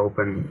very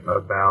open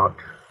about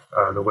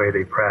the way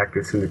they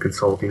practice in the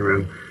consulting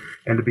room.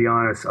 And to be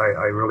honest,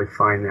 I really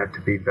find that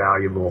to be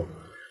valuable,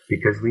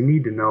 because we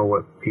need to know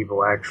what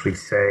people actually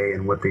say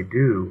and what they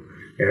do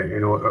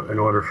in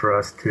order for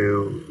us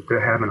to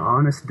have an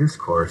honest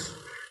discourse.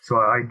 So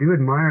I do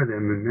admire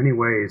them in many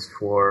ways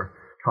for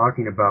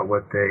talking about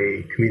what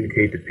they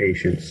communicate to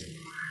patients.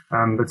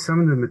 But some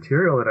of the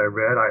material that I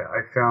read,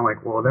 I found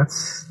like, well, that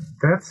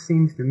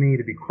seems to me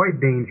to be quite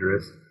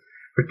dangerous,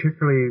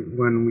 particularly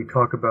when we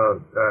talk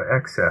about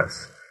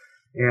excess.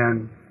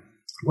 And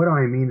what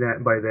I mean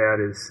by that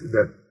is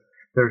that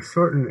there are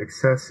certain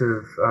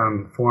excessive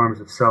forms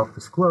of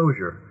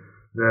self-disclosure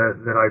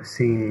that I've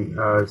seen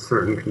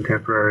certain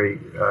contemporary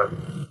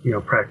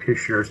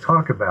practitioners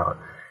talk about,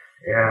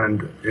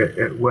 and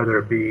whether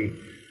it be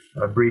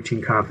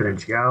breaching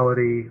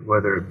confidentiality,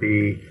 whether it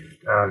be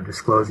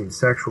disclosing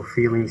sexual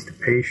feelings to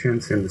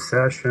patients in the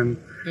session,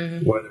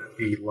 mm-hmm. whether it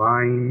be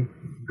lying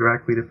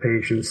directly to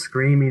patients,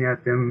 screaming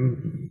at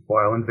them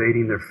while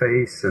invading their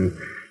face, and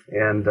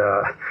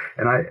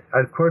I,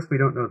 of course, we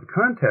don't know the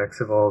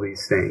context of all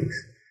these things,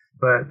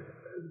 but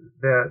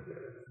that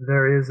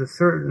there is a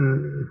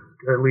certain,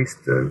 at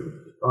least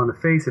on the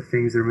face of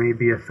things, there may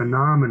be a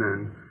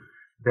phenomenon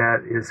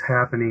that is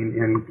happening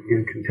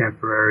in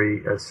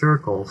contemporary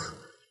circles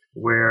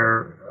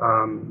where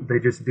they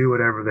just do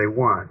whatever they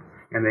want,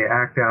 and they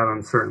act out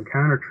on certain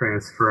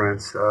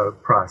countertransference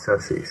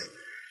processes.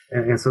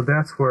 And so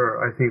that's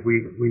where I think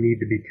we need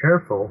to be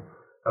careful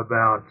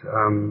about,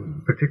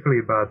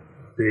 particularly about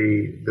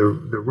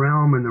the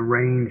realm and the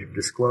range of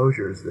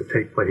disclosures that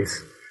take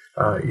place,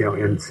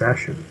 in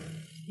session.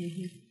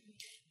 Mm-hmm.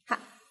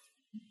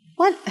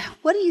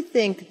 What do you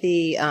think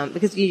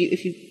because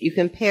if you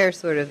compare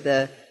sort of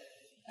the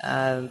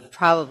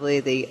probably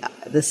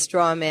the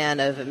straw man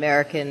of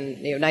American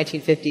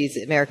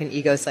 1950s American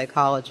ego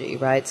psychology,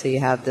 right? So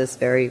you have this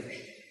very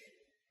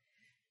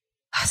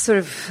sort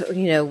of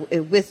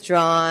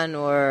withdrawn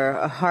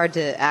or hard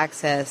to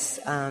access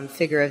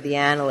figure of the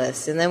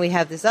analyst, and then we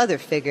have this other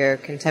figure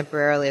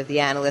contemporarily of the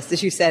analyst,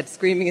 as you said,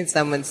 screaming in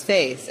someone's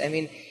face. I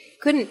mean,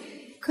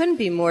 couldn't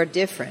be more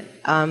different.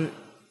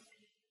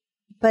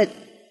 But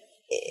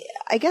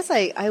I guess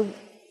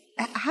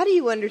how do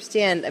you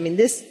understand? I mean,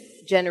 this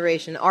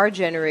generation, our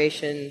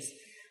generation's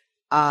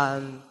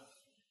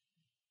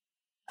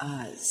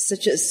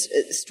such a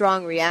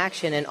strong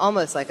reaction, and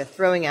almost like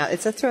throwing out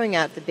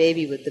the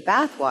baby with the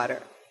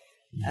bathwater.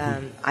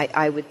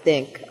 I would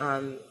think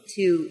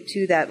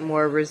to that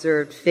more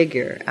reserved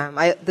figure.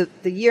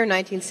 The year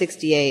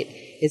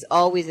 1968 is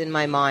always in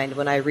my mind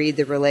when I read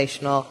the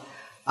relational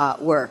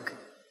work.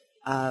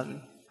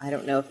 I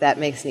don't know if that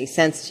makes any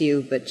sense to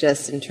you, but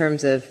just in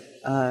terms of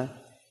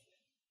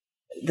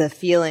the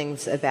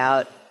feelings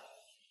about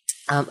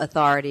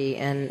authority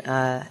and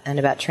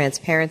about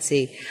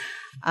transparency.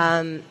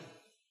 And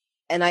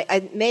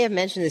I may have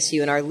mentioned this to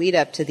you in our lead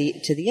up to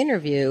the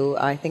interview.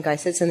 I think I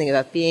said something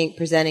about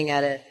presenting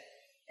at an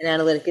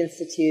analytic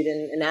institute,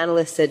 and an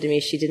analyst said to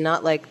me she did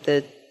not like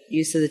the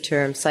use of the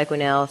term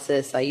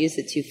psychoanalysis. I use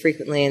it too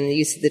frequently, and the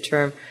use of the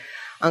term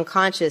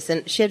unconscious.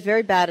 And she had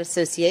very bad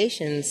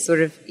associations,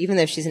 sort of, even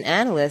though she's an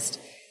analyst,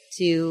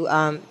 to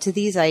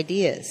these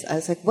ideas. I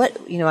was like, what,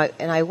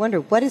 and I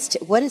wonder what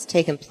has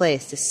taken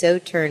place to so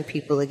turn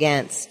people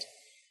against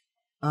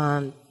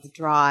the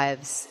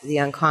drives, the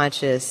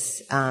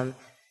unconscious. They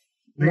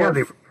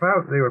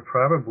were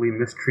probably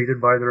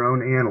mistreated by their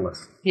own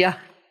analysts. Yeah.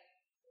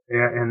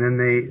 And then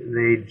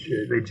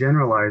they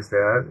generalize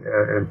that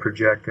and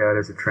project that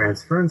as a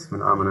transference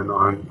phenomenon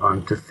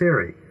onto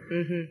theory,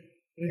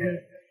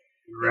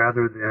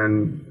 rather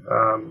than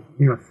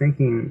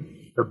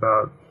thinking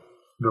about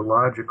the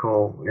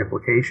logical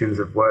implications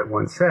of what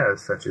one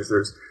says, such as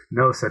there's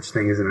no such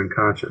thing as an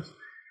unconscious.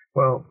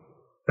 Well,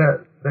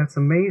 that's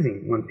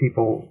amazing when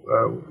people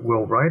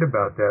will write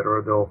about that,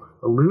 or they'll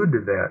allude to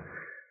that,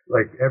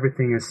 like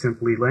everything is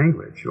simply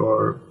language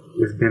or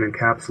has been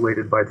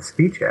encapsulated by the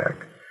Speech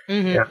Act.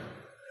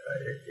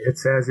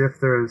 It's as if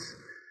there's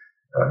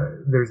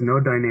no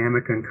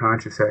dynamic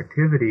unconscious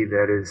activity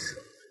that is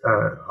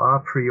a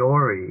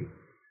priori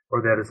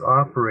or that is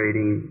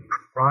operating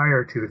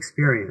prior to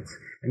experience.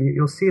 And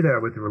you'll see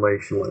that with the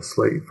relationalists,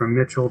 like from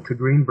Mitchell to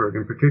Greenberg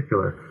in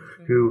particular,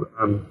 who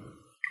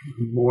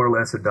more or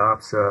less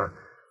adopts a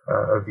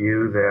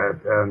view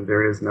that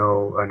there is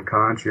no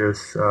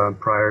unconscious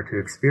prior to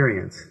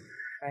experience.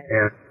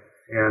 Right.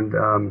 And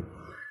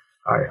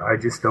I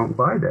just don't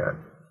buy that.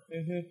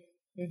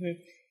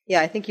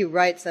 Yeah, I think you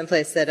write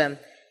someplace that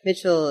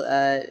Mitchell,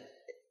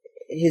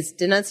 his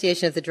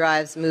denunciation of the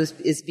drives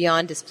is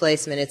beyond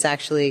displacement. It's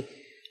actually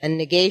a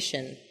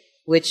negation,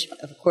 which,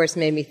 of course,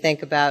 made me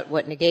think about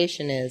what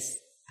negation is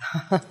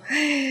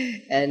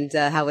and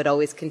how it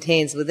always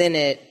contains within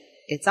it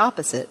its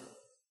opposite.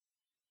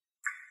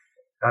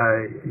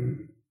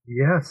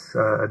 Yes,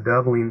 a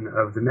doubling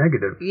of the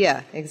negative.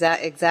 Yeah,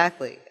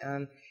 exactly.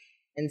 And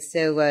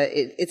so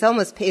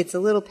it's a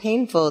little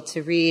painful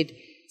to read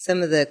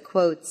some of the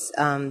quotes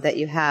that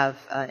you have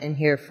in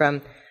here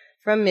from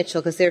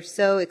Mitchell, because they're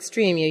so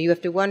extreme. You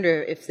have to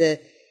wonder if the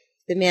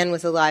man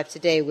was alive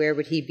today, where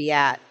would he be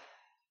at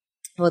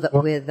with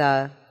all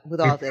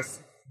this?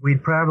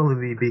 We'd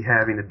probably be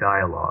having a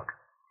dialogue.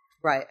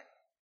 Right.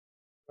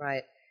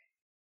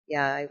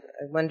 Yeah, I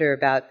wonder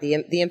about the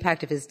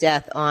impact of his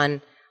death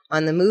on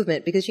the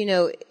movement, because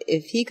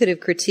if he could have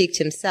critiqued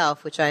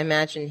himself, which I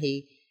imagine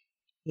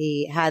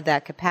he had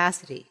that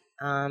capacity.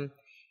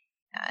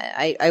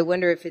 I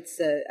wonder if it's.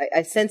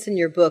 I sense in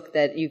your book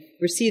that you've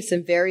received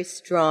some very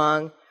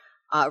strong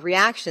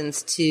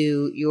reactions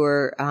to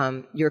your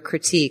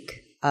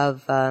critique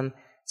of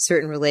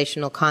certain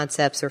relational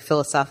concepts or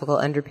philosophical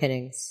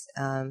underpinnings.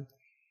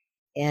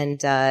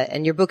 And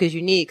your book is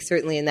unique,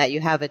 certainly, in that you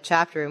have a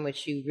chapter in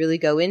which you really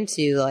go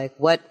into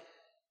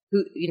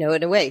who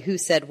in a way, who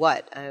said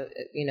what,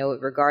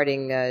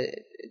 regarding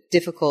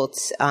difficult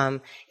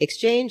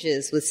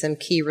exchanges with some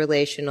key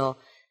relational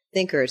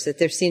thinkers, that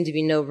there seemed to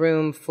be no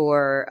room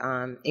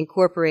for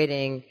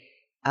incorporating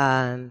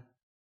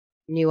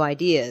new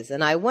ideas.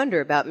 And I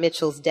wonder about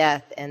Mitchell's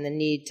death and the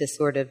need to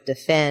sort of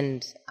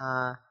defend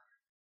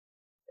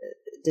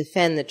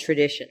the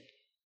tradition,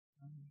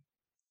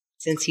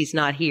 since he's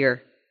not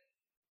here.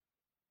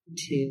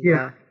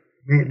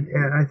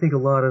 And I think a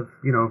lot of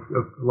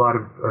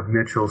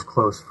Mitchell's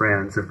close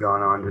friends have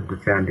gone on to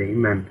defend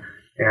him,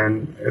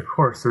 and of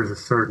course there's a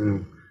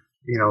certain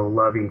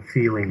loving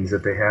feelings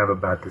that they have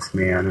about this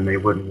man, and they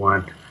wouldn't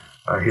want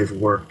his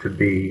work to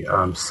be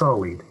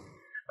sullied.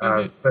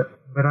 But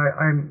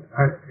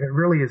it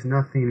really is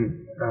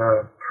nothing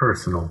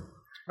personal.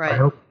 Right.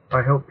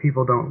 I hope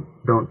people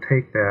don't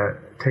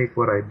take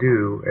what I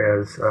do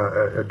as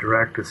a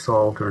direct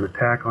assault or an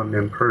attack on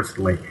them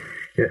personally.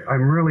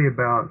 I'm really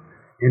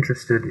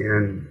interested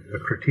in a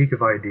critique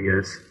of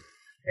ideas,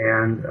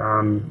 and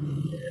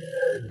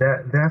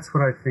that's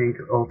what I think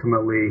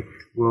ultimately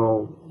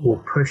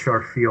will push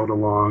our field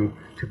along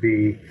to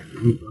be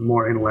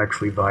more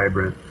intellectually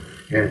vibrant.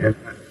 And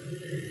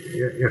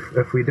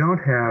if we don't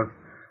have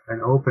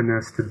an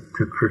openness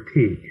to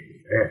critique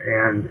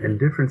and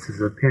differences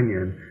of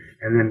opinion,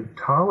 and then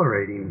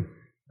tolerating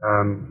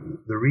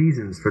the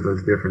reasons for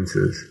those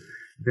differences,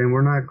 then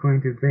we're not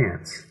going to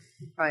advance.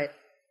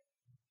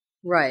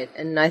 Right.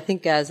 And I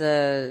think as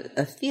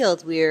a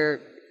field, we're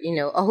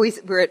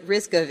at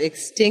risk of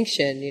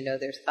extinction.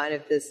 There's kind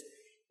of this,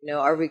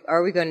 are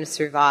we going to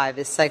survive?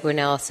 Is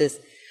psychoanalysis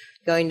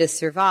going to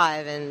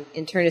survive? And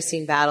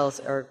internecine battles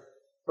are, of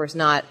course,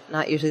 not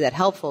usually that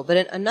helpful.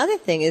 But another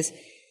thing is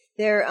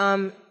they're,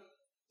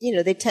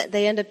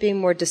 they end up being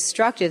more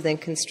destructive than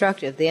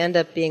constructive. They end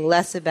up being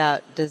less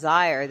about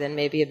desire than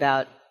maybe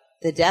about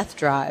the death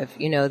drive,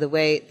 the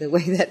way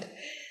that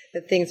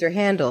things are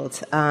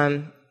handled.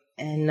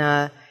 And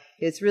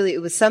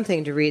it was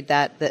something to read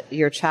that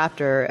your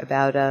chapter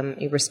about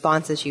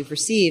responses you've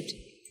received,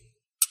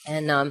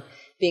 and I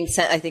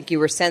think you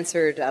were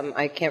censored.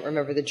 I can't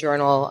remember the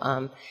journal.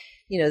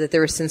 That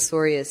there was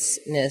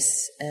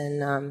censoriousness,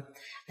 and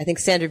I think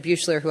Sandra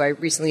Buechler, who I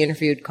recently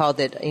interviewed, called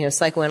it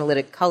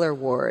psychoanalytic color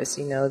wars.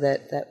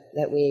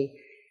 That we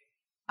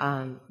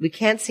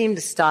can't seem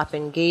to stop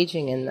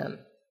engaging in them.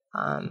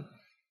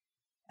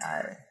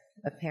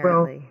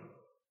 Apparently.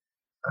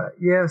 Well,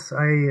 yes,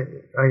 I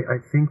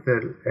think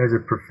that as a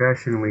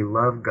profession we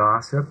love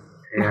gossip,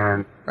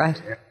 and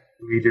right.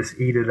 We just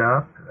eat it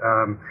up,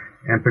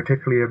 and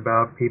particularly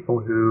about people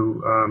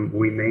who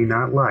we may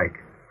not like.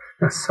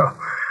 So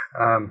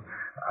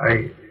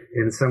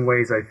in some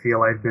ways I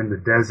feel I've been the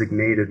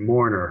designated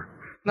mourner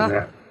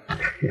in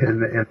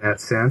in that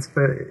sense,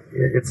 but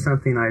it's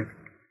something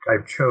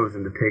I've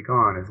chosen to take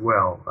on as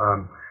well.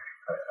 On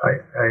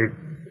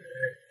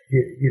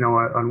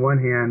one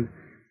hand,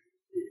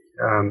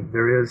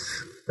 there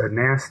is a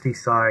nasty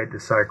side to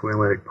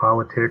psychoanalytic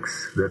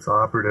politics that's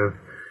operative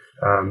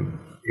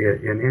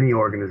in any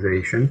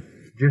organization,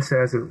 just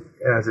as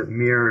it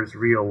mirrors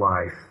real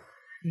life.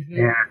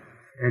 Mm-hmm.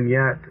 And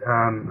yet,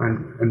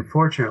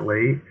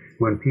 unfortunately,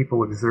 when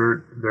people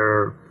exert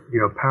their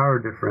power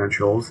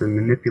differentials and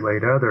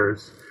manipulate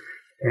others,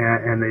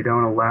 and they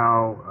don't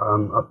allow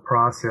a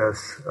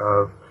process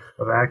of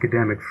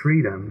academic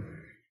freedom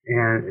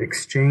and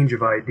exchange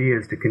of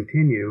ideas to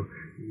continue,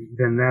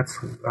 then that's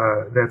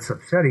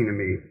upsetting to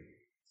me.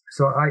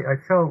 So I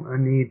felt a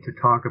need to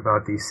talk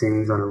about these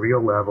things on a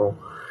real level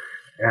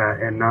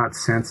and not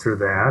censor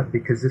that,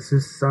 because this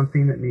is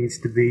something that needs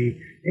to be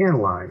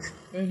analyzed.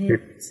 Mm-hmm.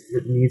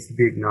 It needs to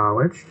be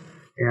acknowledged,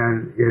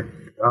 and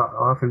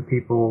often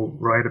people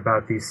write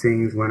about these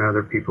things when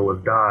other people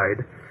have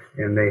died,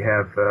 and they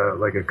have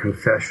like a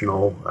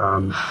confessional.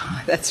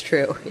 That's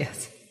true.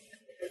 Yes.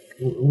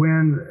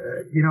 When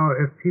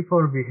if people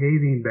are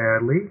behaving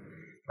badly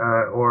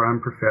or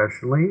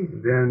unprofessionally,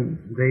 then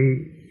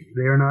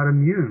they are not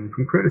immune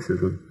from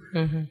criticism.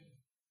 Mm-hmm.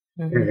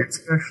 Mm-hmm. And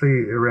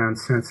especially around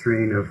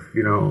censoring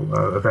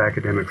of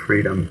academic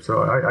freedom.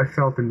 So I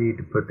felt the need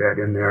to put that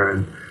in there,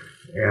 and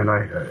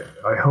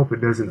I hope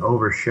it doesn't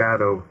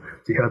overshadow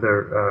the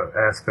other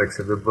aspects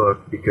of the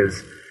book,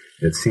 because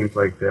it seems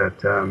like that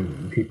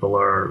people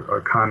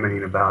are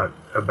commenting about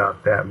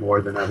that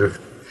more than others.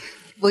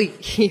 Well,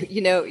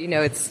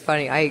 it's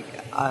funny. I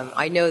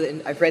know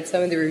that I've read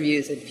some of the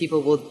reviews, and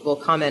people will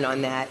comment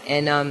on that.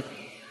 And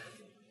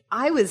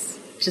I was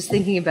just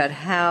thinking about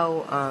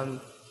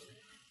how,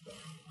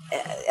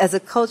 as a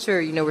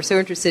culture, we're so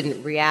interested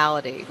in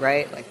reality,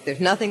 right? Like, there's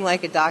nothing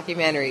like a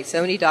documentary.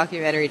 So many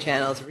documentary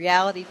channels,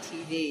 reality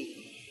TV,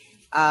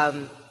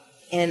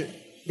 and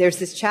there's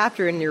this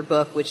chapter in your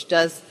book which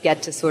does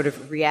get to sort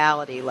of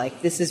reality,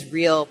 like, this is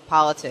real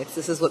politics.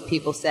 This is what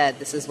people said.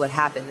 This is what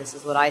happened. This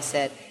is what I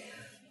said.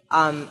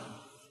 And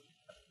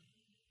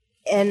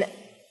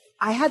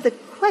I had the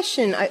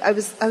question, I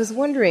was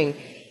wondering,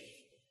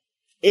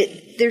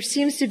 there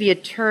seems to be a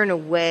turn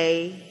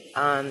away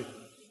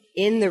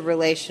in the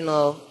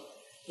relational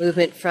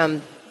movement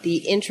from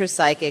the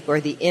intrapsychic or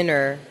the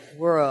inner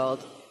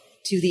world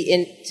to the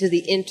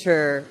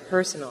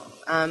interpersonal.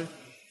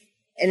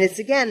 And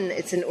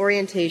it's an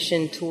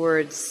orientation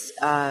towards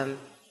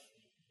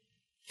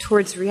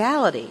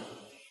reality.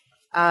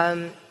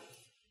 Do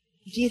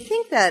you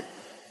think that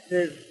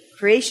the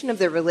creation of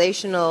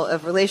relational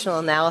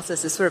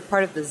analysis is sort of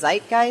part of the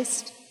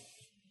zeitgeist?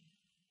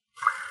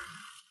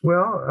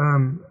 Well,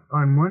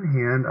 on one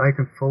hand, I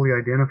can fully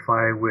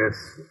identify with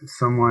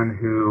someone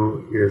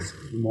who is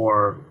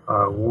more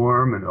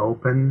warm and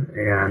open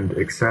and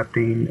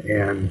accepting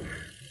and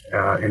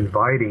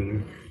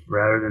inviting,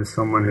 rather than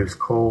someone who's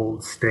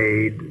cold,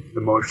 staid,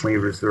 emotionally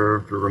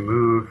reserved or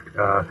removed.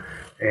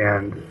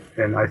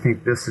 And I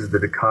think this is the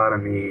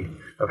dichotomy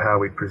of how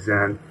we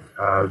present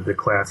the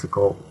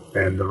classical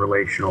and the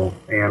relational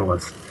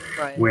analyst.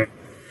 Right.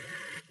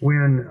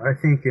 When I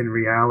think in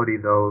reality,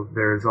 though,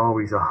 there's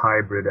always a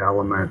hybrid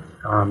element.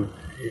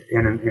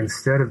 And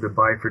instead of the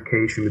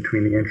bifurcation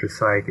between the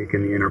intrapsychic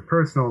and the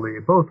interpersonal, they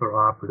both are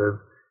operative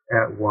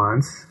at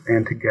once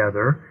and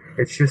together.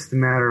 It's just a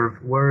matter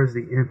of where is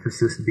the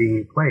emphasis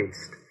being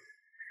placed.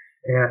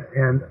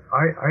 And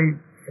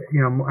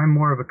I'm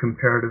more of a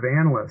comparative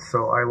analyst,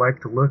 so I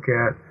like to look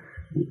at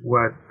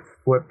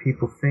what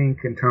people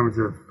think in terms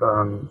of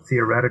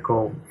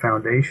theoretical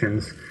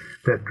foundations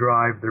that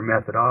drive their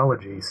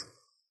methodologies.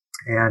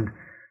 And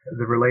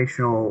the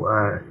relational,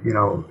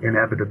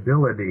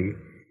 inevitability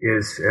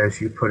is, as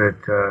you put it,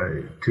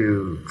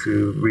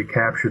 to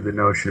recapture the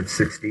notion of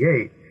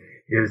 68,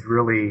 is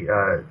really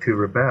to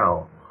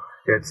rebel.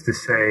 It's to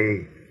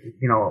say,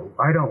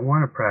 I don't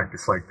want to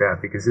practice like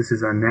that because this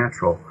is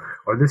unnatural,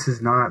 or this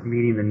is not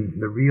meeting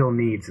the real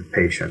needs of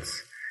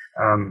patients.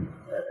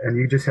 And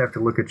you just have to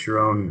look at your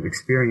own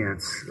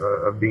experience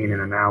of being in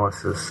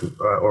analysis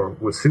or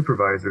with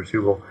supervisors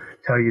who will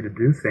tell you to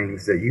do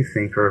things that you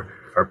think are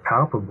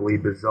palpably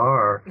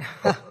bizarre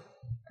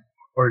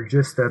or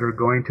just that are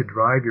going to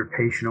drive your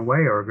patient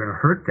away or are going to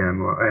hurt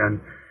them.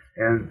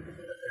 And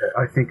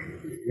I think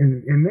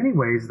in many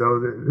ways, though,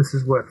 this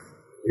is what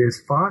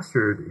is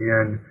fostered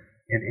in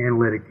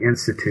analytic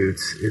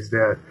institutes, is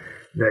that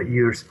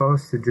you're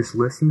supposed to just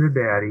listen to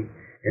daddy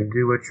and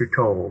do what you're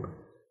told,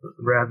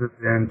 rather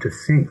than to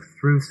think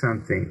through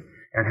something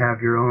and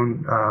have your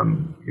own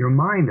your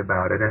mind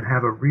about it and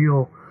have a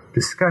real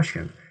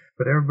discussion.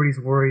 But everybody's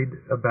worried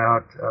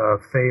about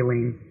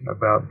failing,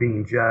 about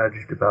being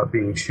judged, about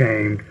being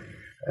shamed,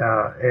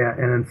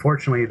 and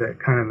unfortunately, that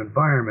kind of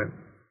environment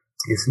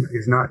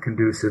is not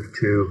conducive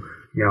to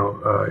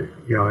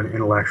an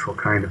intellectual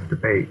kind of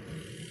debate.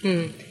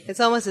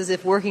 It's almost as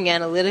if working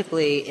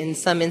analytically in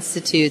some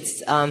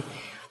institutes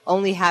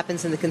only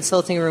happens in the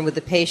consulting room with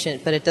the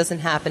patient, but it doesn't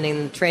happen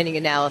in the training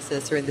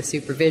analysis or in the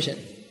supervision.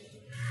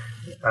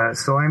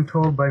 So I'm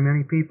told by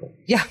many people.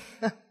 Yeah.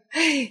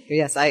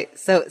 Yes,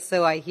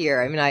 so I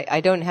hear. I mean,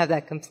 I don't have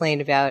that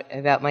complaint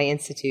about my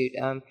institute,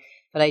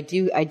 but I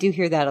do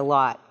hear that a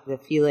lot. The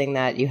feeling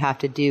that you have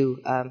to do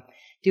what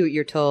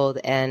you're told,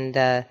 and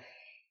that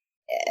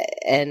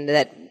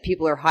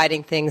people are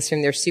hiding things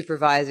from their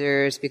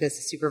supervisors because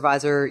the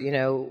supervisor,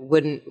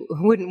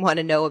 wouldn't want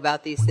to know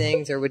about these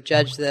things, or would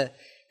judge the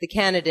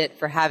candidate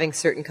for having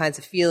certain kinds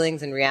of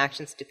feelings and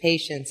reactions to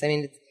patients. I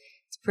mean, it's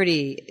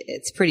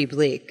pretty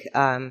bleak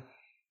to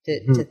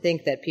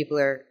think that people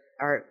are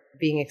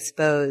being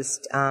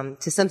exposed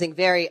to something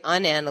very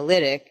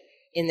unanalytic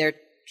in their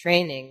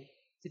training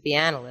to be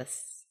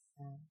analysts.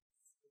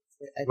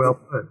 Well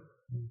put.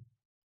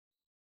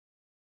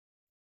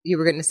 You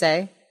were going to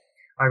say?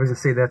 I was going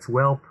to say that's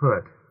well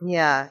put.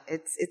 Yeah,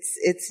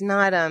 it's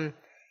not.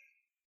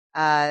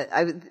 I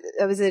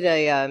was at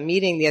a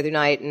meeting the other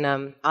night,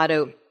 and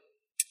Otto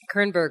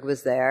Kernberg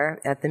was there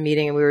at the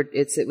meeting, and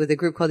it's with a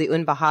group called the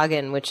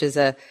Unbehagen, which is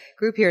a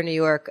group here in New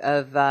York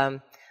of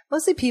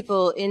mostly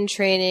people in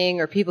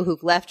training or people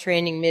who've left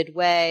training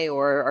midway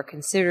or are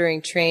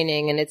considering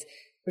training, and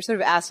we're sort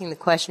of asking the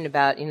question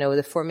about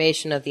the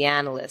formation of the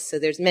analyst. So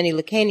there's many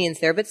Lacanians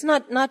there, but it's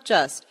not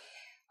just.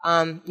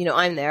 I'm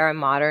there. I'm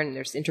modern.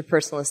 There's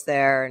interpersonalists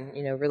there,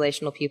 and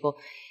relational people.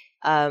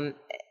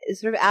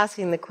 Sort of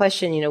asking the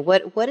question,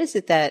 what is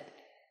it that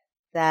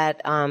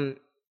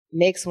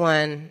makes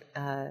one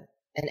an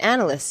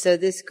analyst? So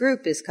this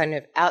group is kind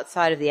of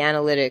outside of the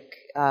analytic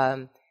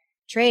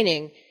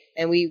training,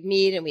 and we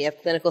meet and we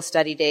have clinical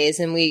study days,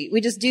 and we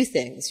just do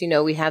things.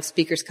 We have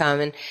speakers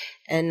come,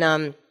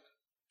 and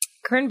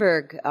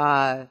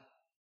Kernberg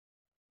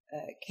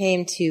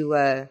came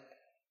to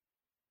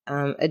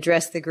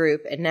address the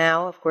group, and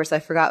now, of course, I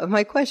forgot what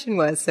my question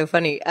was. So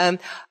funny.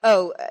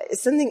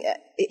 Something.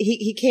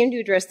 He came to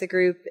address the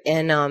group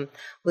and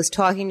was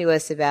talking to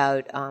us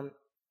about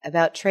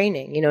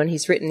training. And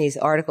he's written these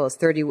articles,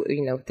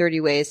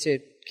 30 ways to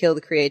kill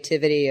the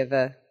creativity of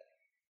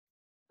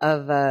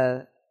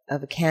a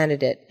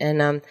candidate.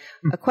 And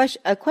a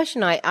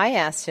question I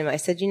asked him, I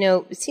said,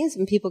 it seems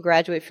when people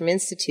graduate from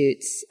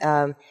institutes,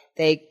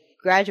 they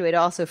graduate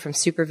also from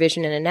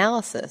supervision and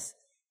analysis.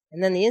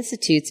 And then the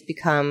institutes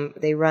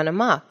they run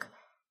amok.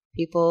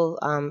 People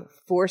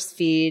force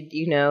feed,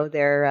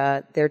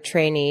 their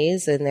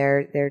trainees and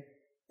their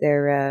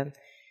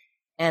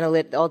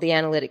all the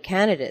analytic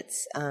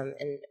candidates. And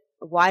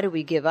why do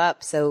we give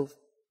up so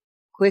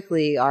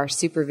quickly our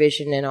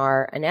supervision and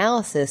our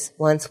analysis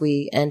once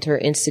we enter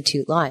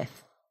institute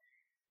life?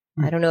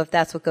 I don't know if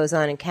that's what goes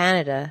on in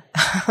Canada,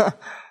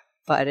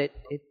 but it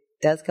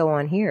does go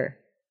on here.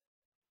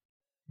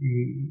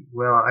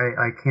 Well,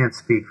 I can't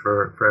speak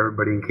for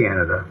everybody in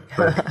Canada,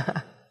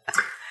 but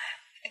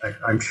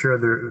I'm sure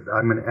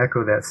I'm going to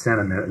echo that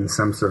sentiment in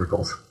some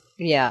circles.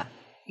 Yeah,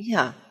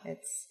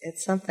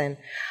 it's something.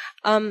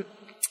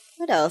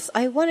 What else?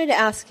 I wanted to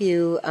ask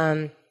you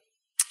a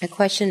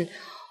question.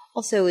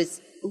 Also,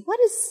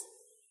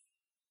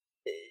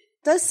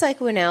 does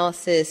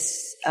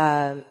psychoanalysis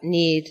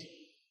need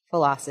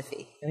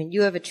philosophy? I mean,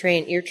 you're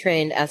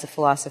trained as a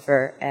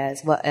philosopher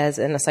as well as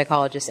a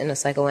psychologist and a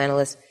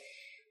psychoanalyst.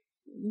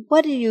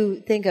 What do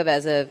you think of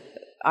as a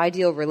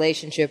ideal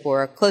relationship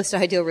or a close to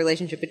ideal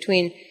relationship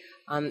between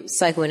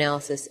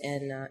psychoanalysis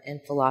and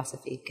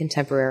philosophy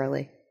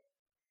contemporarily?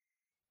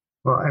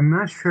 Well, I'm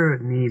not sure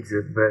it needs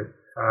it, but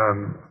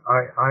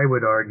I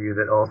would argue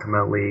that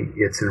ultimately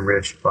it's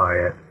enriched by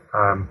it.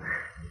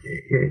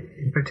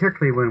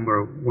 Particularly when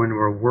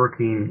we're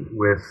working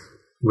with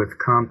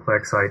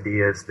complex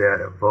ideas that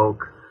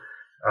evoke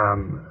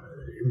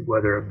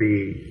whether it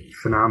be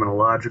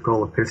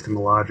phenomenological,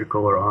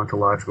 epistemological, or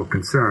ontological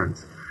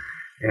concerns.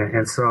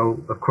 And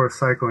so, of course,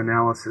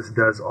 psychoanalysis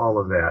does all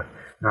of that.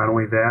 Not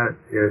only that,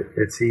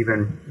 it's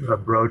even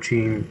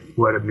broaching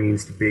what it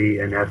means to be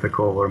an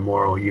ethical or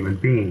moral human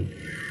being.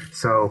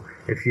 So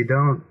if you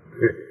don't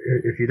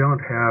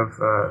have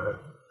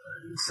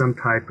some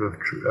type of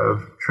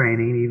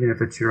training, even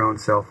if it's your own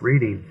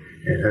self-reading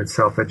and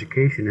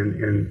self-education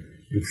in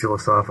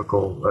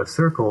philosophical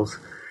circles,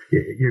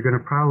 you're going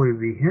to probably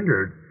be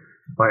hindered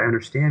by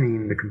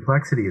understanding the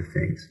complexity of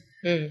things.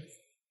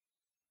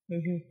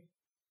 Mm-hmm.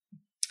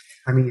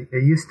 I mean,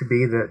 it used to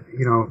be that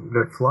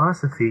that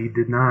philosophy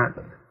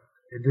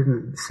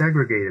didn't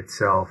segregate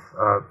itself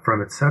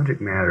from its subject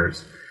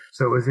matters,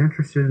 so it was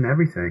interested in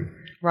everything.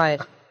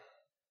 Right.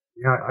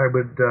 Yeah, I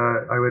would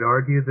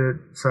argue that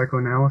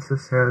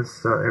psychoanalysis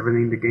has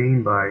everything to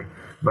gain by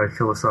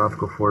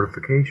philosophical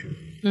fortification.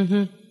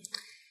 Mm-hmm.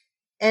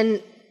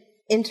 And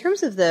in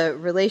terms of the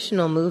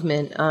relational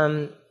movement,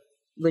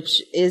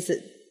 which is,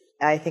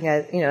 I think,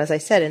 as I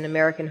said, an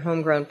American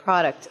homegrown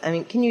product. I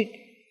mean,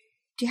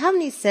 do you have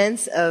any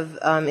sense of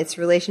its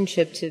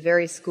relationship to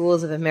various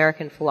schools of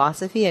American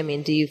philosophy? I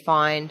mean,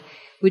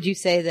 would you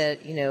say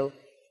that,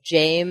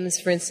 James,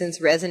 for instance,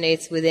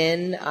 resonates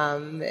within,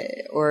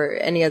 or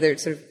any other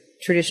sort of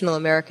traditional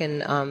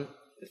American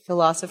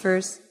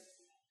philosophers?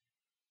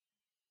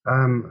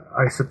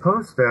 I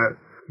suppose that,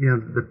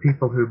 the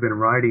people who've been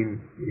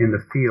writing in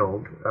the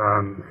field,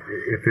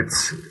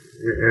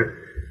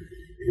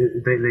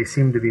 they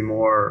seem to be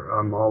more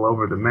all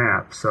over the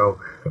map. So,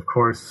 of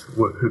course,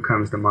 who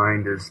comes to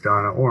mind is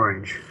Donna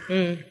Orange,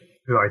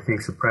 who I think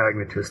is a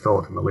pragmatist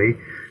ultimately.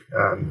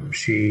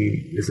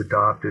 She has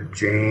adopted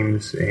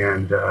James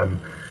and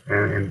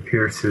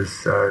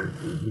Peirce's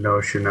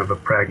notion of a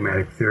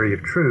pragmatic theory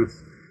of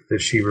truth that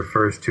she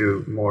refers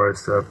to more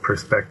as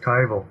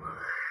perspectival.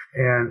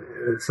 And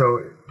so,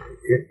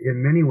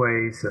 in many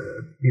ways,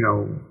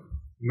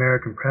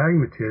 American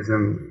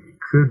pragmatism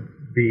could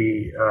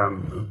be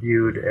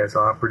viewed as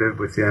operative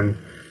within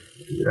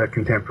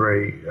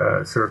contemporary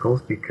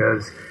circles,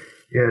 because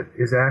it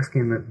is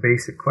asking the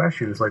basic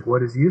questions like,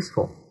 what is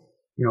useful?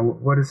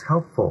 What is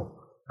helpful?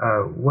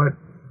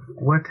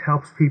 What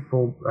helps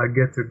people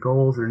get their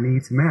goals or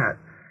needs met?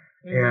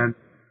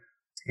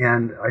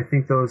 And I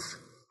think those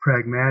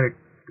pragmatic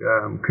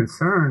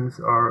concerns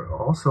are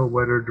also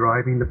what are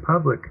driving the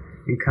public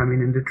in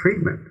coming into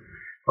treatment.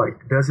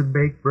 Like, does it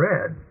bake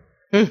bread?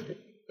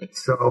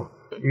 So,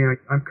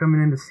 I'm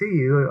coming in to see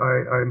you.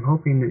 I'm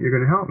hoping that you're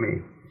going to help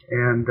me.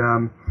 And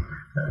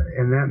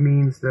that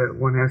means that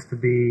one has to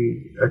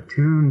be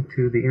attuned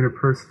to the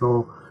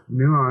interpersonal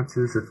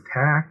nuances of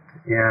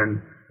tact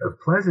and of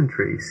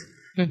pleasantries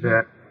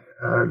that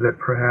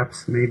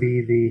perhaps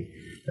maybe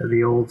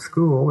the old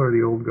school or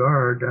the old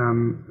guard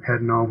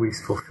hadn't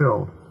always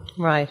fulfilled.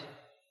 Right.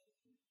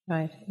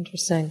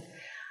 Interesting.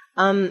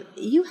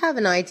 You have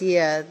an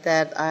idea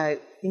that I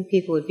think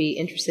people would be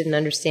interested in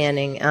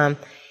understanding,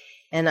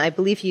 and I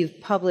believe you've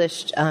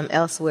published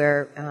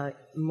elsewhere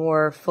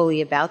more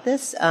fully about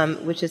this,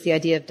 which is the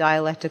idea of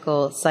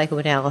dialectical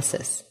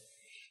psychoanalysis.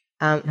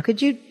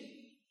 Could you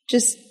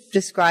just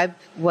describe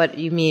what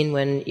you mean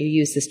when you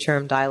use this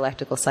term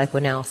dialectical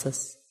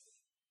psychoanalysis?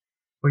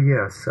 Well,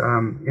 yes.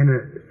 In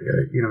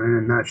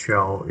a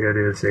nutshell, it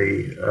is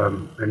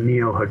a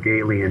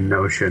neo-Hegelian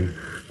notion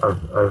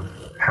of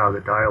how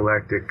the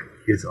dialectic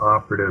is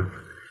operative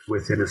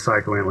within a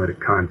psychoanalytic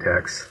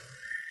context.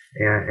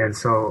 And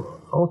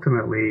so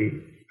ultimately,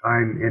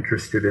 I'm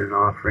interested in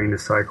offering a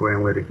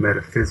psychoanalytic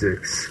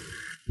metaphysics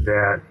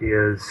that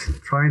is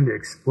trying to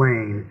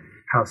explain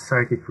how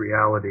psychic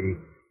reality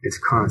is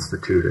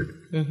constituted.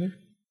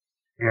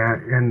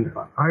 And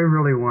I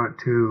really want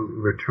to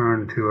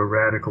return to a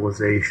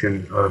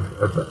radicalization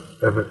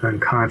of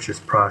unconscious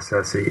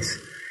processes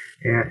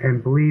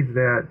and believe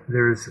that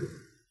there's,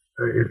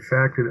 in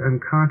fact, an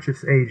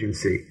unconscious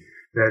agency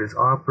that is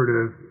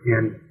operative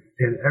in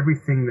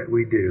everything that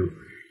we do.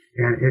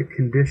 And it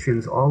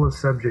conditions all of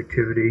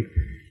subjectivity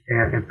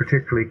and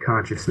particularly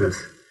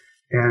consciousness.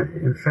 And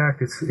in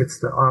fact, it's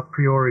the a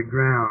priori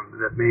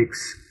ground that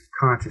makes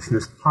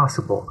consciousness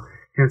possible,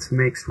 hence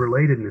makes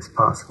relatedness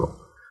possible,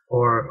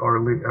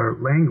 or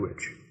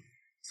language.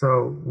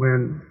 So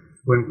when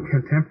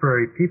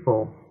contemporary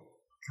people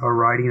are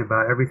writing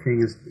about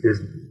everything is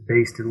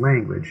based in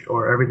language,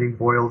 or everything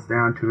boils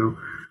down to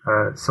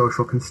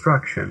social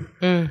construction,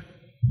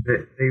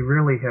 they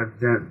really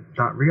have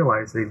not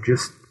realized they've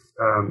just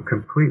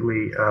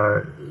completely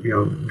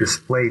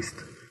displaced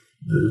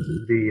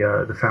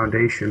the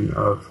foundation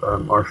of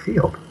our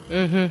field.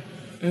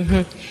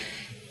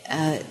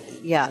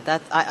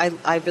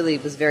 I really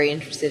was very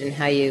interested in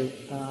how you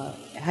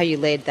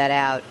laid that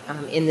out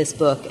in this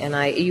book, and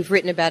you've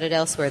written about it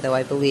elsewhere, though,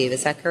 I believe.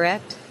 Is that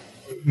correct?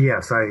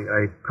 Yes,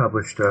 I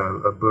published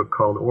a book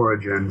called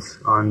Origins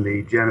on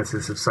the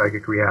genesis of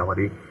psychic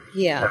reality.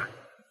 Yeah.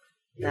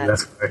 I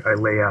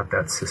lay out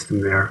that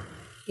system there.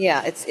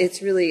 Yeah,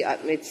 it's really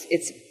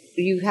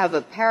you have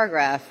a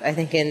paragraph, I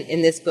think,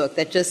 in this book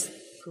that just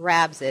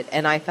grabs it,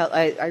 and I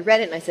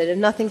read it and I said,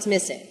 nothing's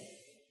missing.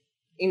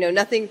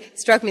 Nothing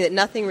struck me that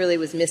nothing really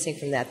was missing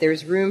from that.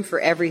 There's room for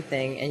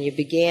everything, and you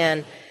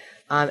began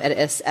at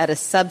a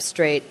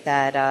substrate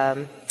that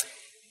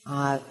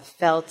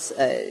felt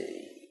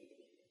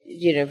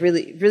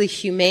really really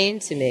humane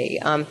to me.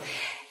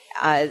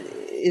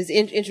 Is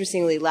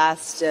interestingly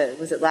last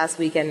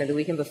weekend or the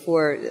weekend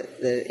before,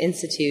 the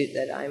institute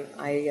that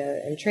I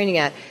am training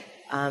at,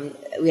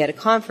 we had a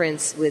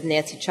conference with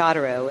Nancy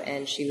Chodorow,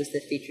 and she was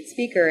the featured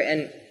speaker,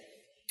 and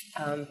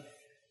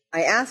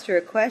I asked her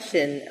a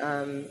question,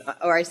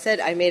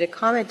 I made a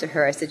comment to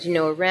her. I said,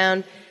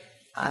 around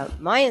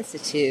my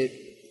institute,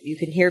 you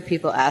can hear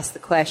people ask the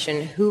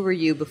question, who were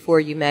you before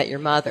you met your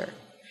mother?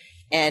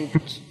 And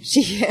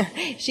she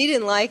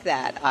didn't like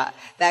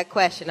that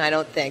question, I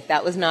don't think.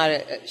 That was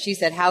not she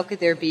said, how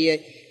could there be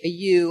a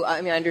you, I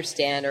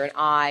understand, or an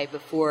I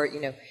before,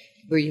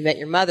 where you met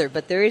your mother?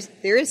 But there is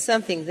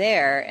something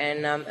there,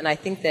 and I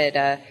think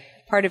that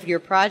part of your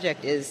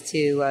project is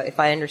to, if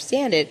I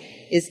understand it,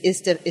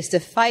 is to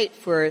fight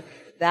for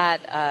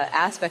that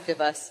aspect of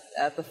us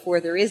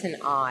before there is an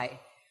I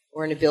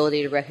or an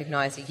ability to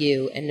recognize a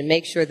you, and to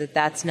make sure that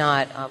that's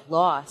not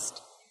lost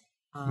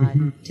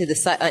to the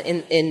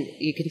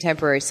in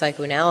contemporary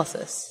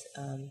psychoanalysis.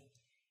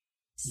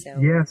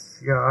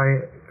 Yes,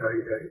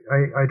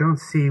 I don't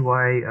see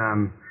why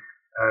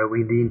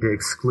we need to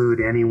exclude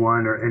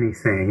anyone or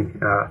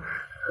anything.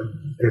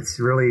 it's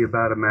really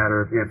about a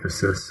matter of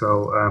emphasis.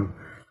 So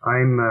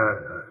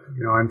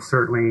I'm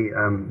certainly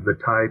the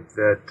type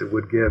that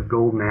would give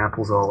golden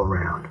apples all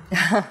around.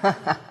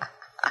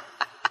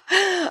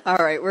 All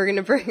right, we're going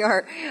to bring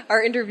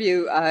our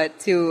interview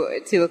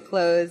to a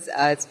close.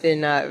 It's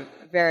been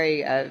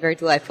very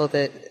delightful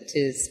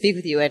to speak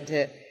with you and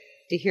to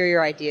hear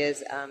your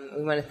ideas.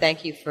 We want to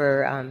thank you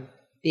for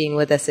being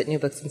with us at New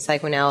Books in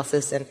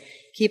Psychoanalysis, and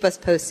keep us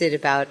posted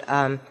about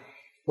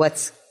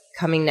what's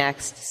coming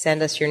next.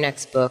 Send us your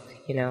next book,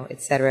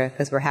 et cetera,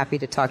 because we're happy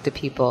to talk to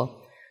people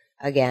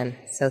again.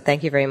 So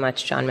thank you very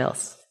much, John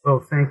Mills.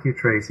 Well, thank you,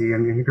 Tracy,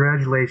 and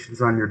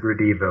congratulations on your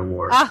Gradiva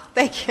Award. Oh,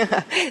 thank you,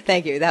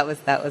 thank you. That was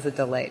a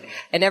delight.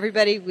 And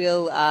everybody,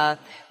 we'll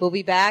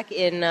be back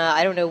in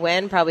I don't know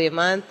when, probably a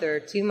month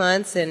or 2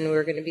 months, and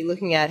we're going to be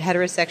looking at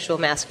heterosexual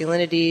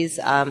masculinities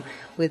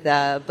with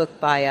a book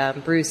by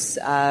Bruce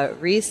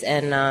Reese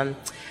and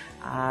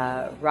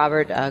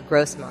Robert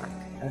Grossmark.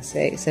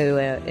 So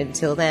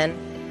until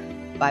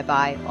then,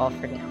 bye-bye all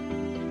for now.